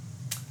 Okay.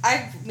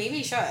 Maybe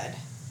you should.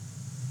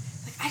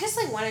 Like, I just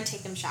like want to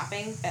take them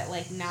shopping, but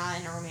like not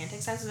in a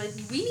romantic sense. Like,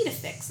 we need to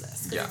fix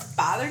this because it's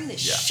bothering the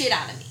shit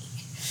out of me.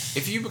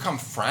 If you become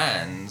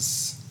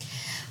friends,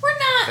 we're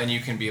not. Then you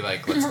can be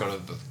like, let's go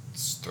to the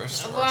thrift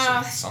store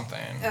or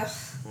something.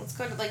 Let's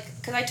go to like,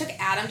 because I took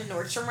Adam to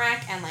Nordstrom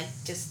Rack and like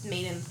just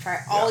made him try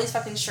all these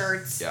fucking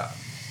shirts. Yeah.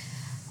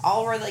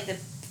 All were like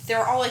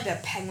they're all like the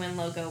Penguin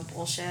logo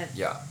bullshit.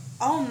 Yeah.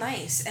 All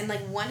nice and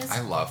like one is.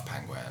 I love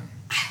Penguin.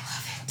 I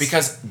love it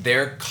because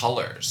their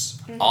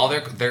colors, all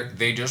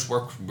they just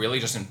work really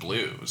just in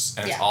blues,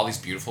 and it's all these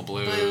beautiful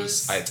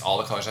blues. It's all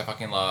the colors I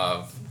fucking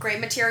love. Great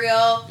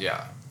material.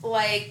 Yeah.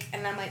 Like,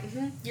 and I'm like,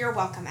 you're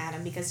welcome,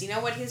 Adam, because you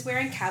know what? He's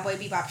wearing Cowboy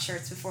Bebop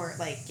shirts before,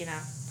 like, you know.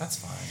 That's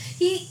fine.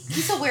 He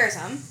still wears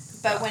them,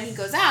 but when he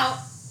goes out,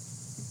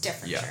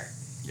 different shirt.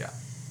 Yeah.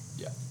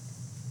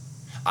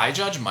 I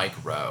judge Mike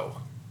Rowe.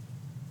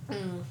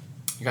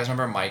 You guys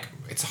remember Mike?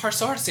 It's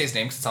so hard to say his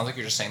name because it sounds like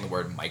you're just saying the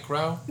word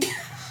micro.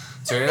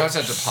 So you don't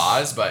have to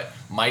pause, but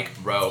Mike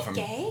Rowe from...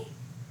 Gay?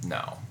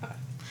 No. Okay.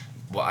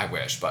 Well, I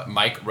wish, but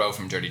Mike Rowe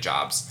from Dirty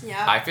Jobs.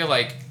 Yeah. I feel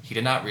like he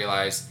did not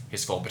realize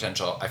his full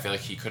potential. I feel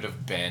like he could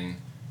have been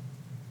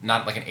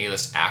not like an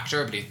A-list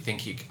actor, but I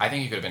think he could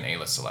have been an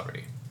A-list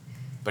celebrity.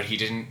 But he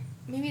didn't...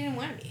 Maybe he didn't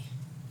want to be.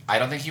 I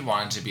don't think he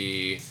wanted to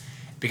be...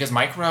 Because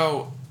Mike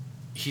Rowe,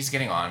 he's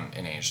getting on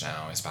in age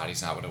now. His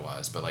body's not what it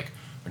was. But like,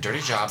 when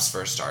Dirty Jobs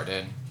first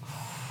started,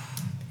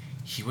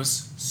 he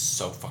was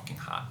so fucking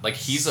hot. Like,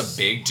 he's a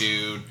big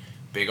dude,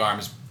 big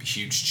arms,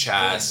 huge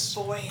chest.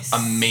 Good voice.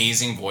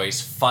 Amazing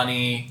voice.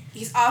 Funny.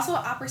 He's also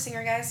an opera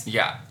singer, guys.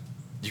 Yeah.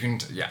 You can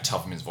tell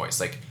from his voice.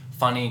 Like,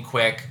 funny,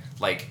 quick.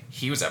 Like,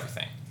 he was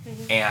everything.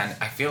 And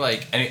I feel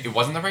like, and it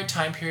wasn't the right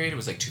time period. It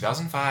was like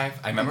 2005.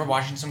 I remember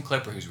watching some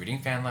clip where he was reading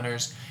fan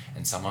letters,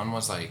 and someone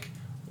was like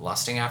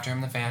lusting after him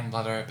in the fan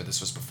letter, but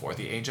this was before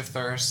the age of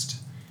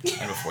thirst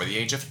and before the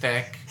age of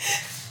thick.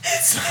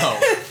 So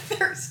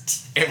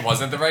thirst. It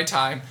wasn't the right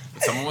time,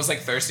 but someone was like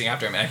thirsting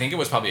after him, and I think it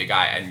was probably a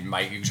guy. And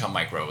you could tell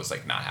Mike Rowe was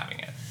like not having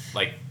it,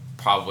 like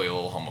probably a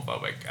little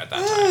homophobic at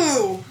that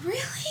time. Ooh, really?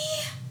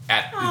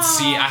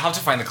 See, I have to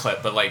find the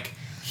clip, but like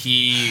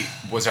he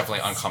was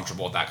definitely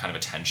uncomfortable with that kind of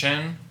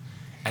attention,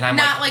 and I'm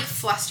not like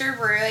flustered,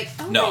 where you're like,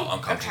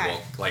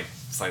 uncomfortable, like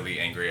slightly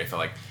angry. I feel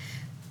like,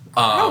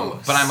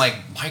 but I'm like,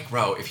 Mike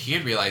Rowe, if he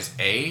had realized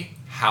A,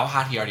 how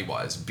hot he already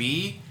was,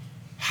 B,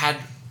 had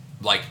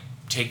like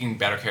taking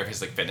better care of his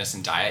like fitness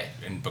and diet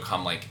and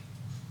become like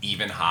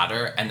even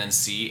hotter, and then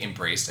C,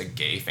 embraced a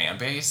gay fan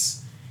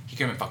base, he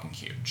could have been fucking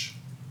huge.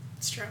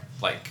 It's true.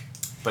 Like,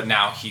 but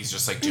now he's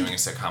just like doing a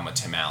sitcom with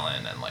Tim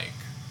Allen and like.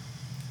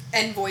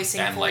 And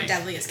voicing for like,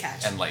 Deadliest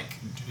Catch. And like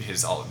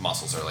his all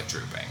muscles are like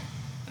drooping,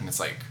 and it's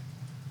like.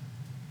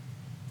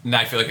 And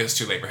I feel like it's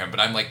too late for him, but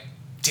I'm like,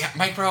 damn,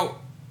 Mike Rowe,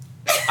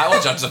 I will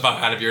judge the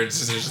fuck out of your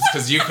decisions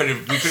because we could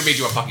have made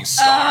you a fucking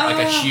star,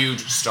 like a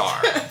huge star.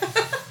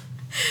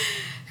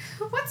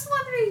 What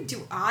celebrity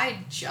do I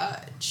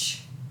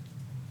judge?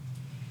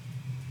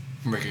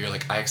 Ricky, you're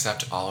like, I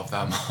accept all of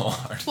them.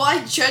 Well,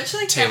 I judge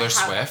like Taylor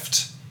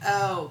Swift.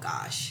 Oh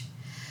gosh,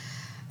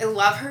 I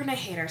love her and I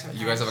hate her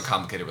sometimes. You guys have a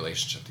complicated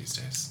relationship these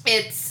days.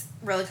 It's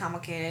really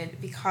complicated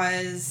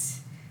because,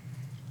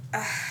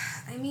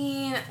 I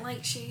mean,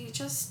 like she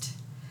just,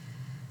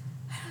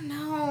 I don't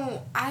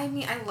know. I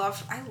mean, I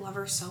love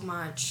her so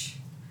much,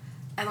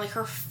 and like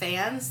her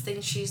fans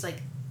think she's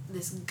like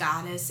this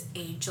goddess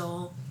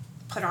angel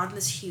put on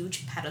this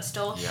huge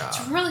pedestal. Yeah.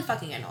 It's really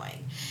fucking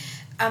annoying.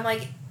 I'm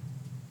like,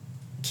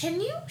 can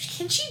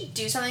she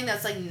do something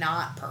that's like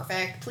not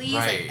perfect, please?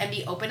 Right. Like, and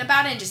be open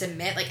about it and just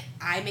admit like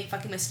I make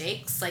fucking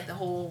mistakes, like the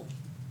whole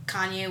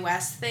Kanye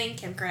West thing,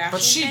 Kim Kardashian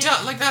But she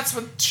thing. like that's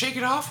what Shake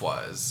It Off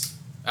was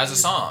as a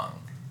song.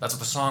 That's what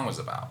the song was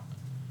about.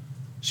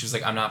 She was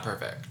like, I'm not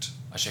perfect.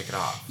 I shake it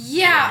off. Yeah,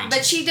 you know what I mean?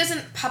 but she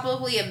doesn't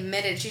publicly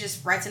admit it. She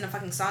just writes in a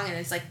fucking song and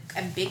it's like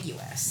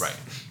ambiguous. Right.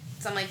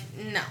 So I'm like,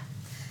 no.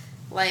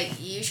 Like,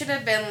 you should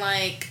have been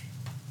like,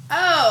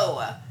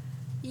 oh,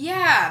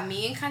 yeah,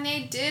 me and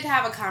Kanye did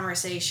have a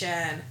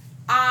conversation.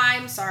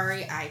 I'm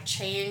sorry, I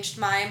changed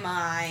my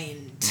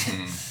mind.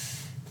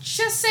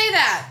 Just say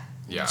that.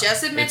 Yeah.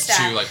 Just admit it's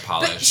that. too like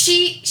polished. But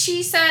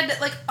she said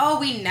like, oh,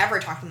 we never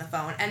talked on the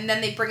phone, and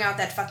then they bring out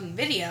that fucking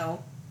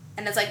video,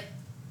 and it's like,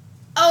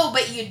 oh,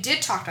 but you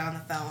did talk on the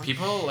phone.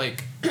 People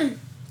like,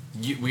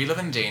 we live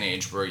in a day and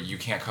age where you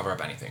can't cover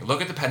up anything.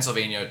 Look at the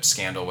Pennsylvania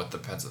scandal with the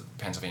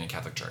Pennsylvania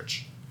Catholic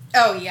Church.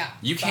 Oh yeah.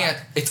 You can't.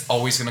 It's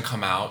always gonna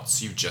come out,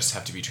 so you just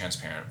have to be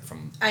transparent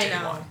from day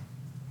one.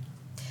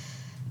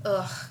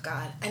 Ugh,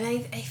 God, and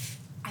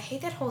I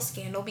hate that whole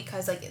scandal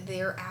because like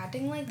they're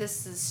acting like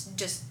this is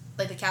just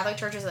like the Catholic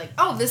Church is like,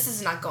 oh, this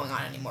is not going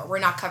on anymore. We're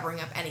not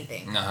covering up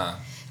anything. I'm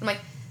like,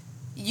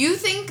 you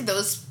think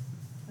there's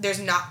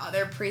not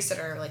other priests that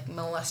are like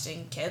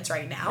molesting kids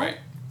right now? Right.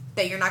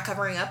 That you're not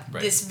covering up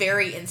this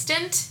very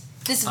instant?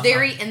 This Uh-huh.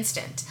 very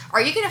instant.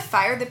 Are you going to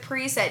fire the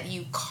priest that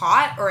you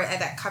caught or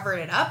that covered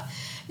it up?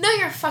 No,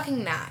 you're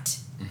fucking not.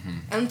 Mm-hmm.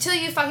 Until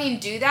you fucking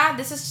do that,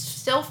 this is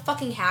still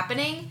fucking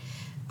happening.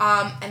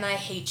 And I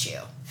hate you.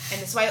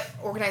 And that's why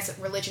organized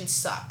religion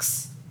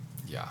sucks.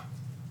 Yeah.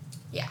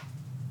 Yeah.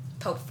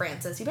 Pope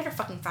Francis, you better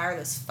fucking fire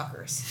those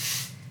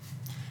fuckers.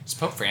 Does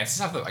Pope Francis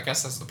have the... I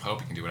guess that's the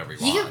Pope. He can do whatever he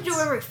He wants. can do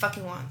whatever he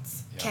fucking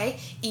wants. Yeah. Okay?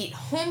 Eat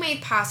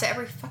homemade pasta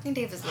every fucking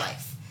day of his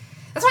life.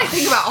 That's what I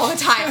think about all the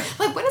time.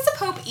 Like, when does the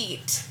Pope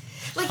eat?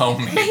 Like,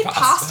 Homemade made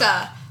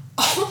pasta.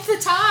 all the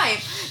time.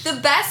 The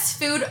best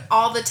food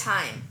all the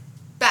time.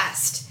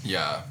 Best.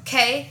 Yeah.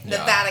 Okay? The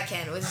Yeah.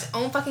 Vatican with its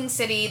own fucking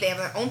city. They have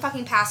their own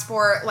fucking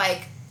passport.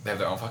 Like... They have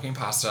their own fucking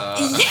pasta.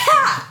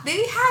 Yeah!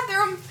 They have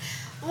their own...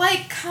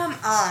 Like, come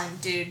on,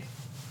 dude.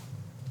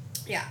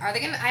 Yeah, are they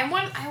gonna... I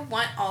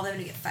want all of them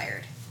to get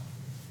fired.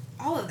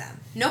 All of them.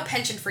 No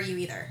pension for you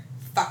either.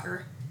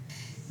 Fucker.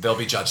 They'll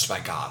be judged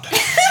by God.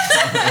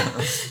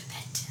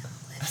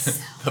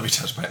 They'll be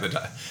judged by the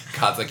devil.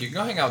 God's like, you can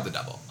go hang out with the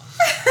devil.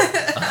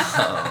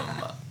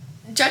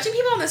 Judging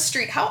people on the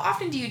street, how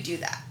often do you do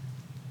that?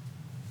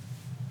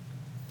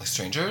 Like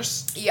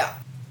strangers? Yeah.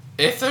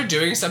 If they're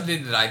doing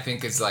something that I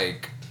think is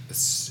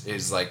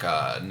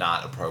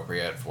not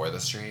appropriate for the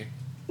street.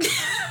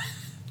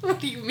 What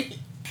do you mean?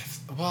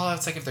 Well,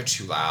 it's like if they're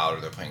too loud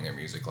or they're playing their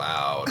music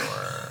loud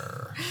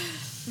or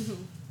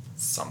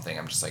something.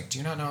 I'm just like, do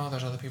you not know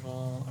there's other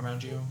people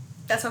around you?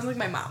 That sounds like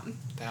my mom.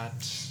 That...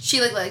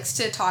 She like likes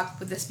to talk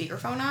with the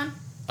speakerphone on.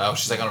 Oh,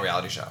 she's like on a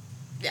reality show.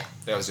 Yeah.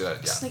 They always do that,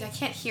 yeah. She's like, I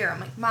can't hear. I'm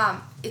like,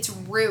 Mom, it's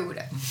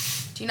rude.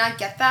 Do you not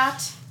get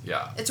that?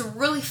 Yeah. It's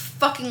really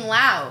fucking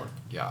loud.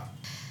 Yeah.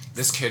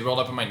 This kid rolled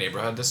up in my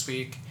neighborhood this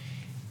week,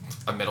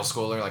 a middle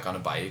schooler, like on a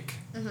bike.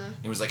 Mm-hmm.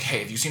 He was like, hey,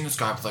 have you seen this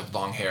guy with like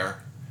long hair?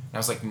 And I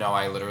was like, no,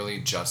 I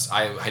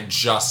had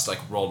just like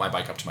rolled my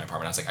bike up to my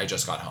apartment. I was like, I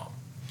just got home.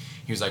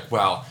 He was like,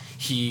 well,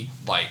 he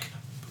like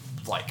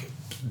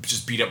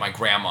just beat up my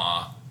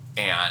grandma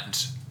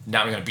and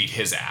now I'm going to beat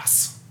his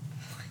ass.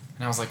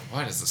 And I was like,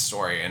 what is the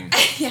story? And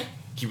Yeah.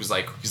 he's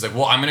like,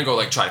 well, I'm going to go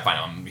like try to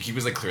find him. He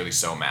was like clearly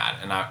so mad.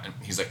 And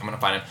he's like, I'm going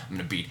to find him. I'm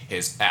going to beat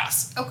his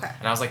ass. Okay.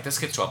 And I was like, this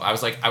kid's 12. I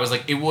was like,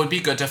 it would be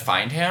good to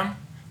find him,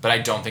 but I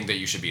don't think that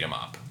you should beat him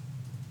up.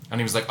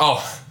 And he was like,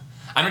 oh,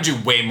 I'm going to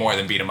do way more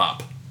than beat him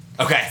up.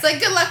 Okay. It's like,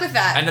 good luck with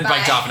that. And then Bye.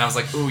 biked off, and I was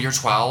like, ooh, you're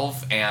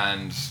 12,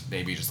 and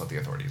maybe just let the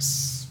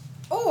authorities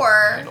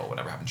Or... handle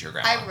whatever happened to your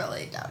grandma. I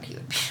really doubt he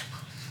would be.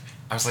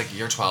 I was like,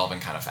 you're 12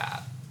 and kind of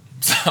fat.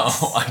 So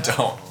I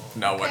don't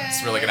know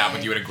what's really going to happen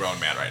with you and a grown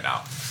man right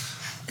now.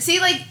 See,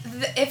 like,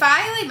 if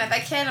I, like, met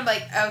that kid, I'm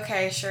like,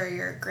 okay, sure,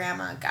 your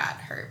grandma got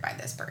hurt by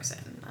this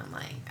person. I'm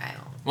like, I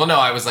don't... Well, no,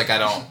 I was like, I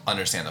don't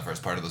understand the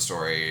first part of the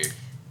story.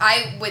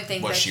 I would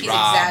think that he's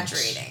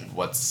exaggerating.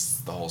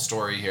 What's the whole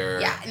story here?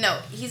 Yeah, no,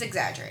 he's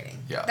exaggerating.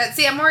 Yeah.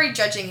 See, I'm already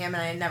judging him,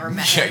 and I never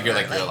met him. Yeah, you're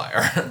like, you're a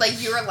liar.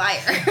 Like, you're a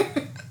liar.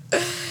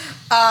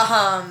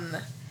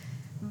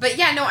 But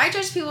yeah, no, I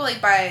judge people,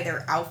 like, by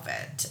their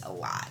outfit a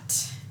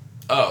lot.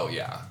 Oh,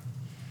 yeah.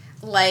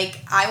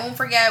 Like, I won't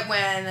forget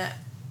when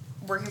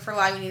working for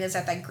Lagunitas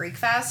at that Greek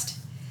Fest,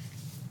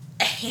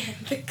 and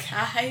the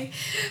guy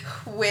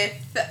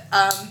with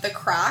the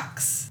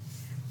Crocs,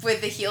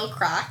 with the heel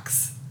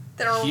Crocs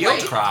that are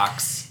Heeled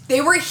Crocs.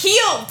 They were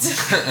heeled.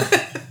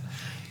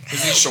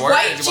 Is he short?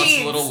 White He wants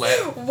jeans, a little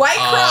lip. white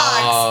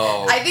Crocs.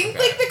 Oh, I think okay.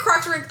 like the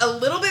Crocs were a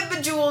little bit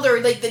bejeweled,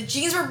 or like the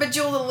jeans were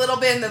bejeweled a little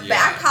bit in the Yeah,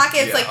 back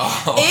pockets. yeah. Like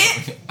Oh,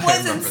 it I was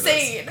remember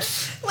insane.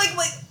 Like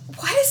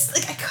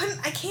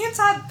I can't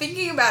stop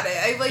thinking about it.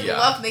 I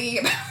love thinking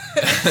about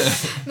it.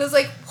 And I was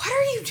like, what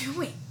are you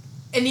doing?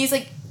 And he's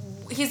like,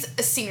 he's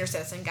a senior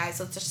citizen, guys.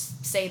 Let's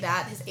just say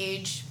that. His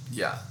age.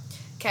 Yeah.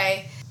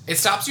 Okay. It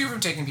stops you from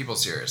taking people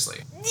seriously.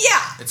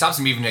 Yeah. It stops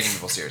me from taking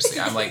people seriously.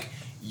 I'm like,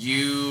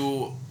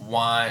 you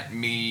want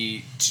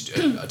me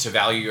to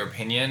value your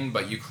opinion,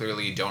 but you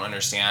clearly don't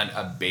understand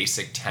a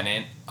basic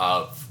tenet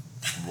of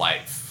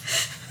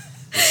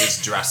life, which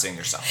is dressing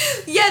yourself.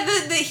 Yeah,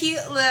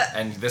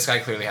 And this guy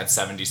clearly had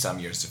 70-some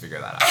years to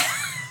figure that out.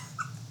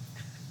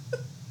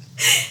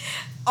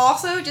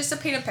 Also, just to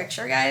paint a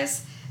picture,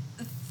 guys,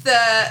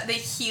 the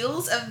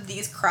heels of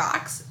these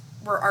Crocs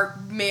are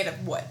made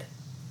of wood.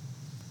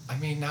 I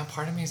mean, now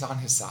part of me is on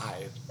his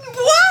side.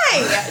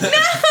 Why?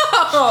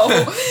 No!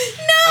 No!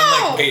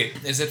 I'm like,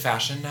 wait, is it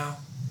fashion now?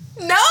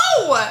 No!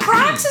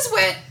 Crocs is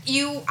what I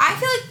feel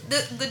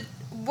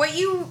like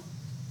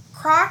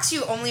Crocs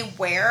you only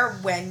wear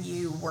when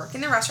you work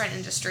in the restaurant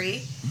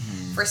industry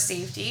for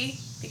safety,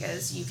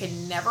 because you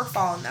can never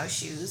fall in those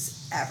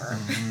shoes, ever.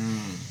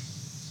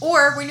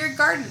 Or when you're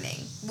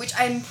gardening, which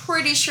I'm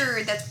pretty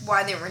sure that's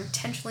why they were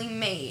intentionally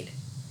made.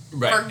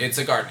 Right, it's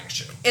a gardening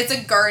shoe. It's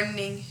a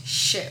gardening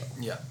shoe.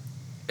 Yeah.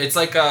 It's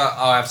like,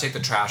 I have to take the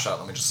trash out,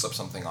 let me just slip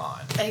something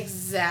on.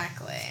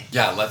 Exactly.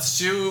 Yeah, let's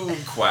do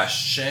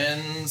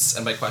questions.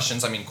 And by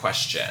questions, I mean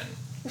question.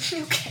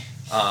 Okay.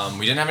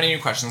 We didn't have any new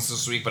questions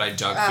this week, but I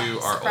dug through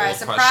our old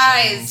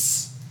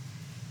questions.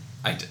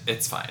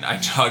 It's fine. I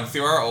dug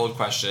through our old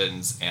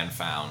questions and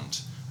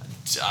found a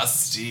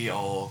dusty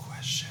old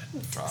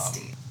question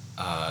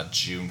from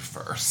June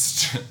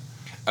 1st.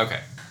 Okay.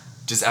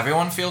 Does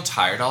everyone feel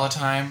tired all the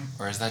time,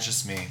 or is that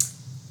just me?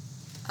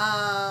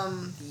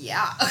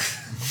 Yeah.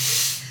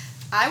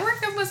 I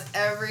work almost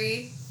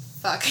every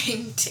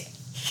fucking day.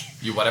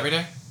 You what every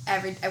day?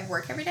 I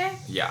work every day?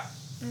 Yeah.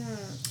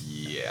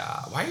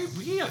 Yeah.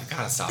 We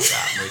gotta stop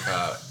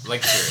that.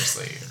 Like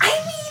seriously. I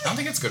mean, I don't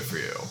think it's good for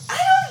you. I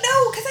don't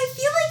know, because I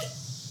feel like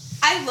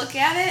I look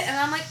at it and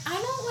I'm like,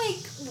 I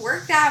don't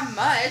work that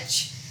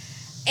much.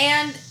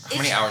 And how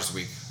many hours a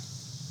week?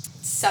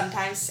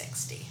 Sometimes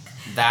 60.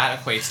 That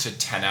equates to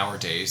 10-hour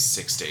days,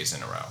 6 days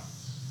in a row.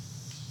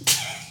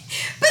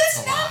 But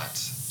it's a not lot.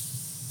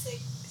 Is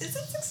it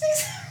 6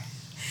 days?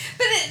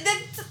 But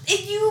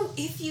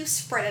if you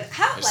spread it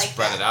out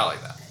spread it out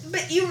like that.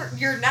 But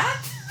you're not.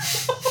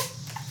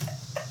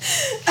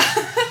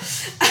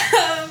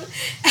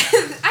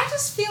 I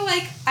just feel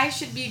like I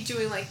should be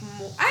doing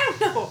more. I don't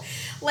know.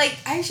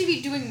 I should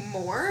be doing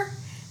more.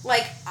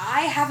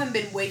 I haven't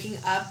been waking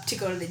up to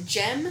go to the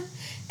gym.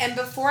 And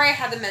before I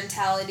had the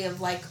mentality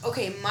of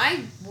okay,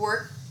 my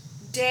work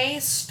day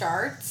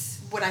starts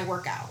when I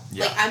work out.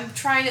 Yeah. I'm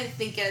trying to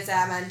think as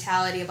that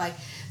mentality of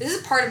this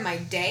is part of my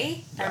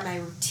day, part of my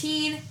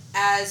routine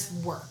as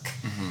work.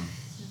 Mm-hmm.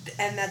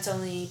 And that's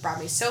only brought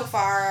me so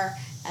far.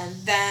 And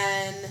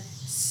then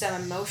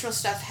some emotional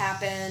stuff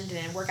happened, and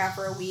I didn't work out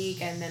for a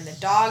week, and then the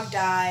dog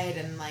died,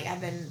 and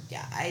I'm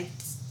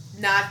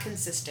not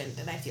consistent,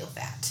 and I feel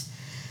fat.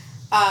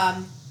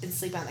 Been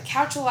sleeping on the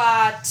couch a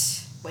lot,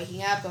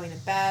 waking up, going to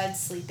bed,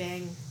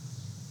 sleeping.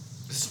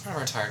 Is this part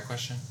of our tired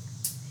question?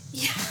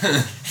 Yeah.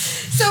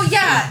 So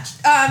yeah,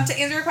 to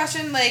answer your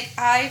question,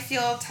 I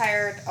feel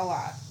tired a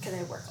lot because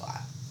I work a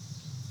lot.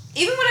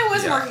 Even when I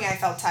wasn't working, I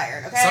felt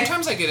tired. Okay.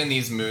 Sometimes I get in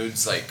these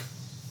moods,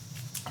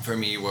 for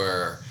me,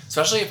 where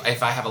especially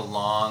if I have a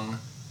long,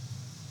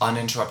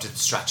 uninterrupted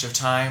stretch of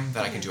time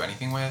that I can do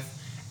anything with,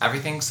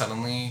 everything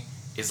suddenly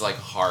is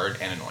hard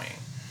and annoying.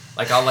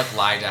 I'll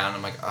lie down,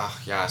 and I'm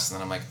oh yes,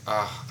 and then I'm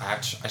I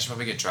should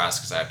probably get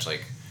dressed because I have to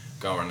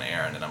go run an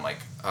errand, and I'm I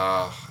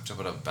have to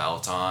put a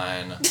belt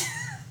on.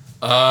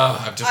 I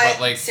have to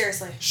put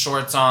seriously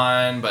shorts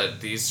on,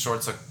 but these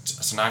shorts look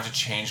so now I have to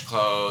change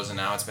clothes, and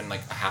now it's been a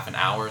half an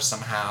hour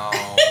somehow.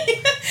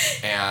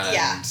 And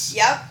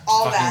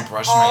all that,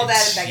 brush all my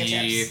that in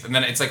teeth, and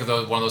then it's one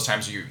of those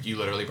times you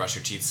literally brush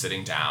your teeth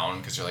sitting down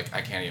because you're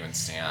I can't even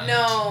stand.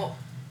 No,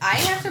 I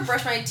have to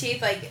brush my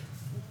teeth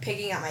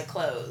picking out my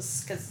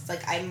clothes because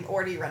I'm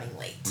already running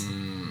late.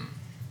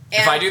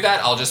 If I do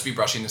that, I'll just be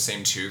brushing the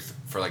same tooth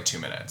for 2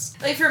 minutes.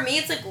 For me,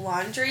 it's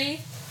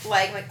laundry. Oh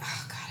god, I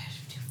have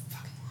to do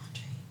fucking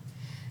laundry,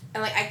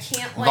 and I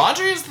can't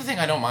laundry is the thing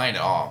I don't mind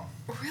at all.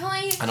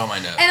 Really? I don't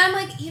mind it. And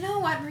I'm you know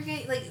what,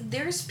 Enrique?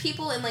 There's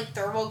people in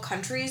third world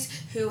countries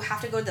who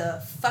have to go to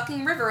the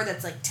fucking river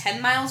that's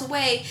 10 miles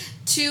away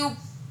to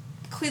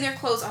clean their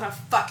clothes on a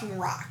fucking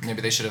rock.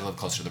 Maybe they should have lived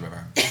closer to the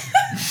river.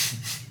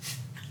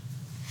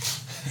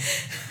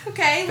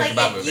 Okay,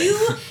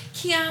 you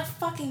can't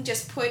fucking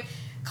just put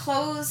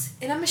clothes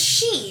in a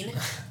machine,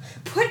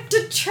 put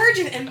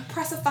detergent and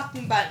press a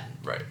fucking button.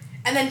 Right.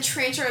 And then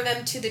transfer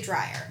them to the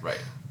dryer.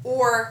 Right.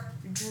 Or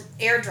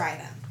air dry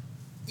them.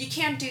 You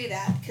can't do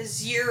that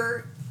because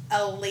you're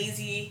a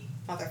lazy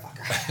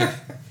motherfucker.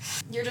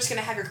 You're just going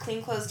to have your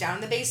clean clothes down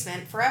in the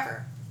basement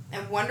forever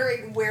and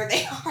wondering where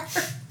they are.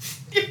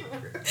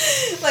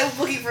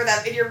 Looking for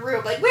them in your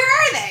room. Where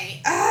are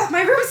they?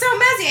 My room is so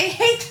messy. I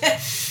hate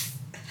this.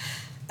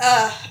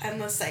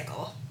 Endless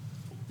cycle.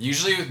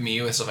 Usually with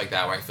me, with stuff like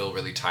that, where I feel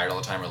really tired all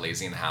the time or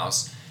lazy in the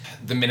house,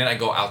 the minute I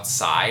go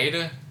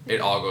outside, it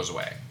all goes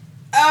away.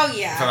 Oh,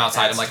 yeah. If I'm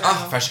outside, I'm like, true.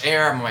 oh, fresh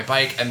air, I'm on my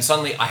bike, and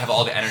suddenly I have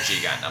all the energy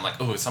again. I'm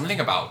like, oh, something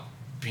about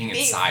being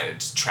inside, it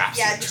just traps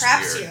you. Yeah, it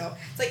traps you.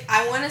 It's like,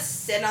 I want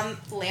to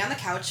lay on the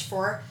couch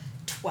for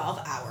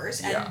 12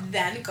 hours and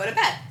then go to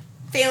bed.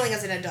 Failing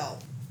as an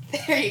adult.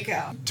 There you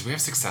go. Do we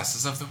have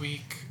successes of the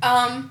week?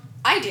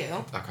 I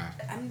do. Okay.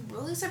 I'm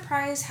really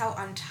surprised how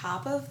on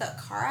top of the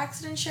car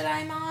accident shit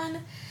I'm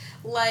on,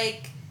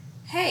 like,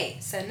 hey,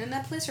 send in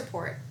a police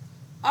report.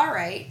 All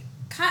right.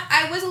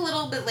 I was a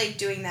little bit late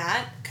doing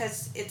that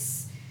because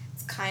it's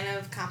kind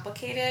of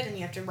complicated and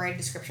you have to write a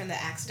description of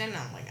the accident.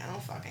 And I'm like, I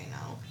don't fucking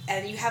know.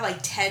 And you have like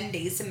 10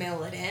 days to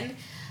mail it in.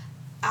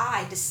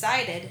 I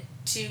decided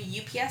to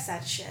UPS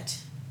that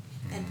shit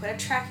and put a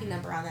tracking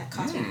number on that.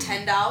 Cost me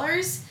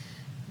 $10.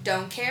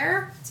 Don't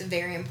care. It's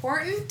very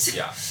important.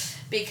 Yeah.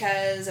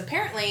 Because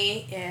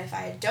apparently, if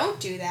I don't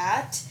do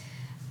that,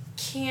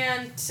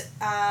 can't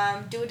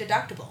do a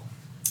deductible.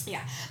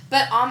 Yeah.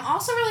 But I'm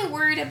also really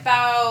worried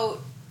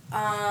about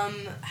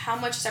how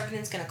much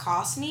everything's going to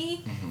cost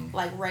me. Mm-hmm.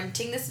 Like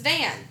renting this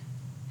van.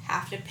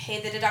 Have to pay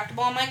the deductible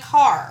on my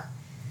car.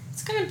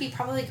 It's going to be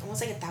probably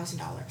almost like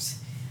 $1,000.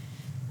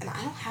 And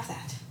I don't have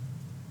that.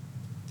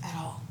 At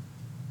all.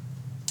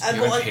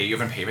 You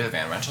haven't paid for the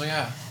van rental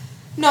yet?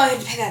 No, I have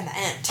to pay that in the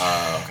end.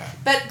 Oh, okay.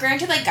 But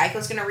granted, like,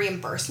 Geico's going to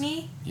reimburse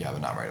me. Yeah,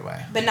 but not right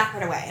away. But not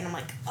right away. And I'm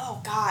like,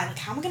 oh, God, like,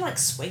 how am I going to, like,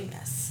 swing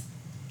this?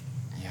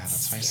 Yeah,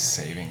 that's why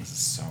savings is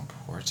so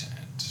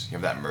important. You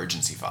have that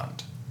emergency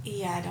fund.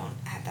 Yeah, I don't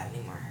have that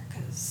anymore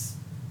because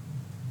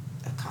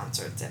of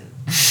concerts and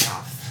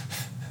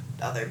off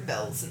other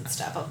bills and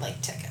stuff of,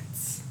 like,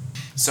 tickets.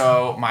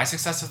 So, my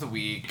success of the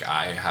week,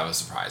 I have a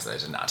surprise that I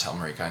did not tell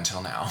Marika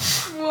until now.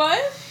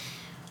 What?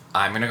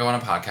 I'm going to go on a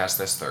podcast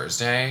this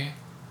Thursday.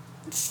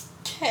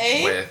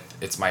 Okay.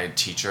 It's my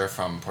teacher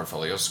from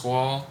Portfolio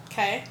School.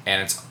 Okay.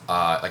 And it's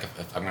I'm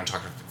going to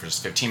talk for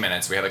just 15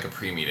 minutes. We had like a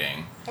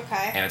pre-meeting.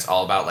 Okay. And it's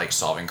all about like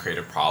solving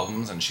creative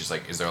problems. And she's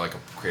like, is there like a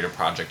creative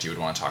project you would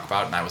want to talk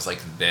about? And I was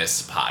like,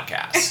 this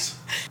podcast.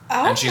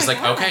 And she's like,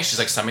 God. okay. She's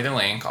like, send me the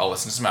link. I'll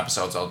listen to some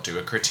episodes. I'll do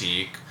a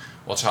critique.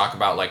 We'll talk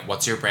about like,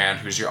 what's your brand?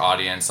 Who's your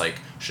audience? Like,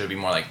 should it be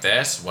more like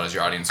this? What does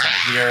your audience want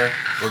to hear?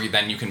 Or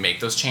then you can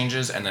make those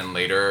changes. And then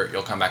later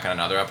you'll come back on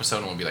another episode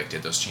and we'll be like,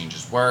 did those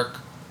changes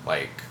work?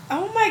 Like,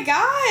 oh my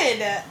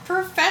God,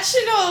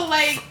 professional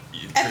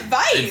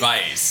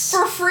advice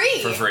for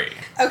free.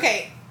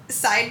 Okay,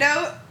 side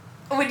note,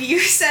 when you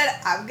said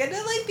I'm gonna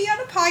like be on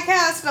a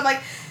podcast and I'm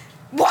like,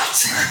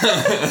 what?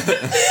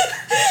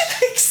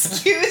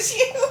 Excuse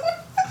you.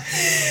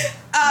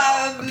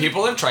 No.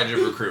 People have tried to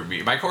recruit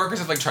me. My coworkers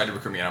have like tried to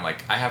recruit me and I'm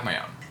like, I have my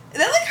own.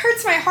 That like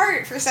hurts my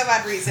heart for some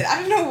odd reason. I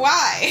don't know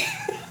why.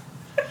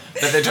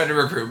 That they tried to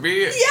recruit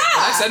me? Yeah. And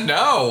I said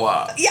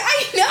no. Yeah,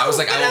 I know. I was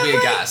like, I will be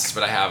a guest,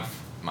 but I have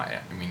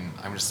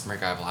I'm just,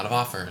 Marika, I have a lot of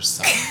offers,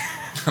 so.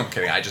 I'm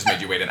kidding, I just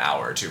made you wait an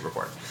hour to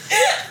record.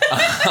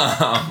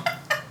 I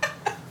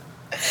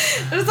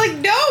was like,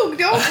 no,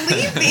 don't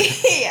leave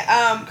me.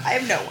 I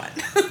have no one.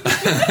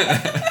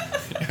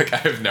 You're like, I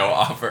have no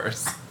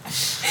offers.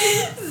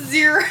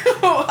 0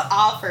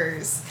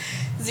 offers.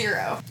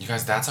 0. You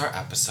guys, that's our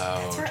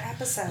episode.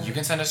 You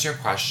can send us your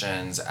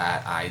questions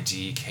at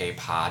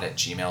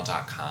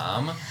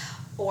idkpod@gmail.com.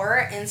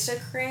 Or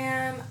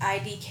Instagram,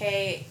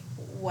 IDK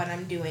what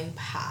I'm doing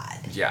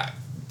pod. Yeah.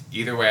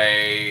 Either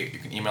way, you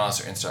can email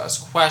us or Insta us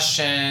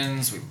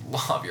questions. We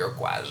love your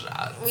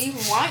questions. We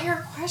want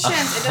your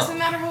questions. It doesn't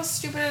matter how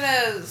stupid it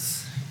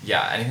is.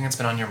 Yeah, anything that's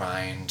been on your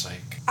mind,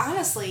 like...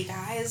 Honestly,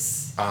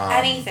 guys.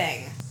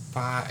 Anything.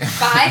 Bye.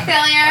 Bye,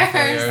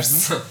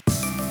 failures. Bye, failures.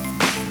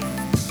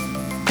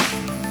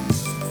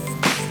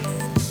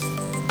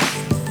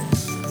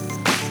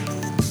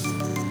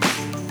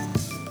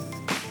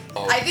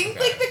 I think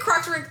like the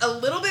Crocs were a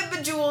little bit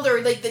bejeweled,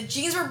 or like the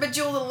jeans were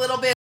bejeweled a little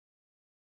bit.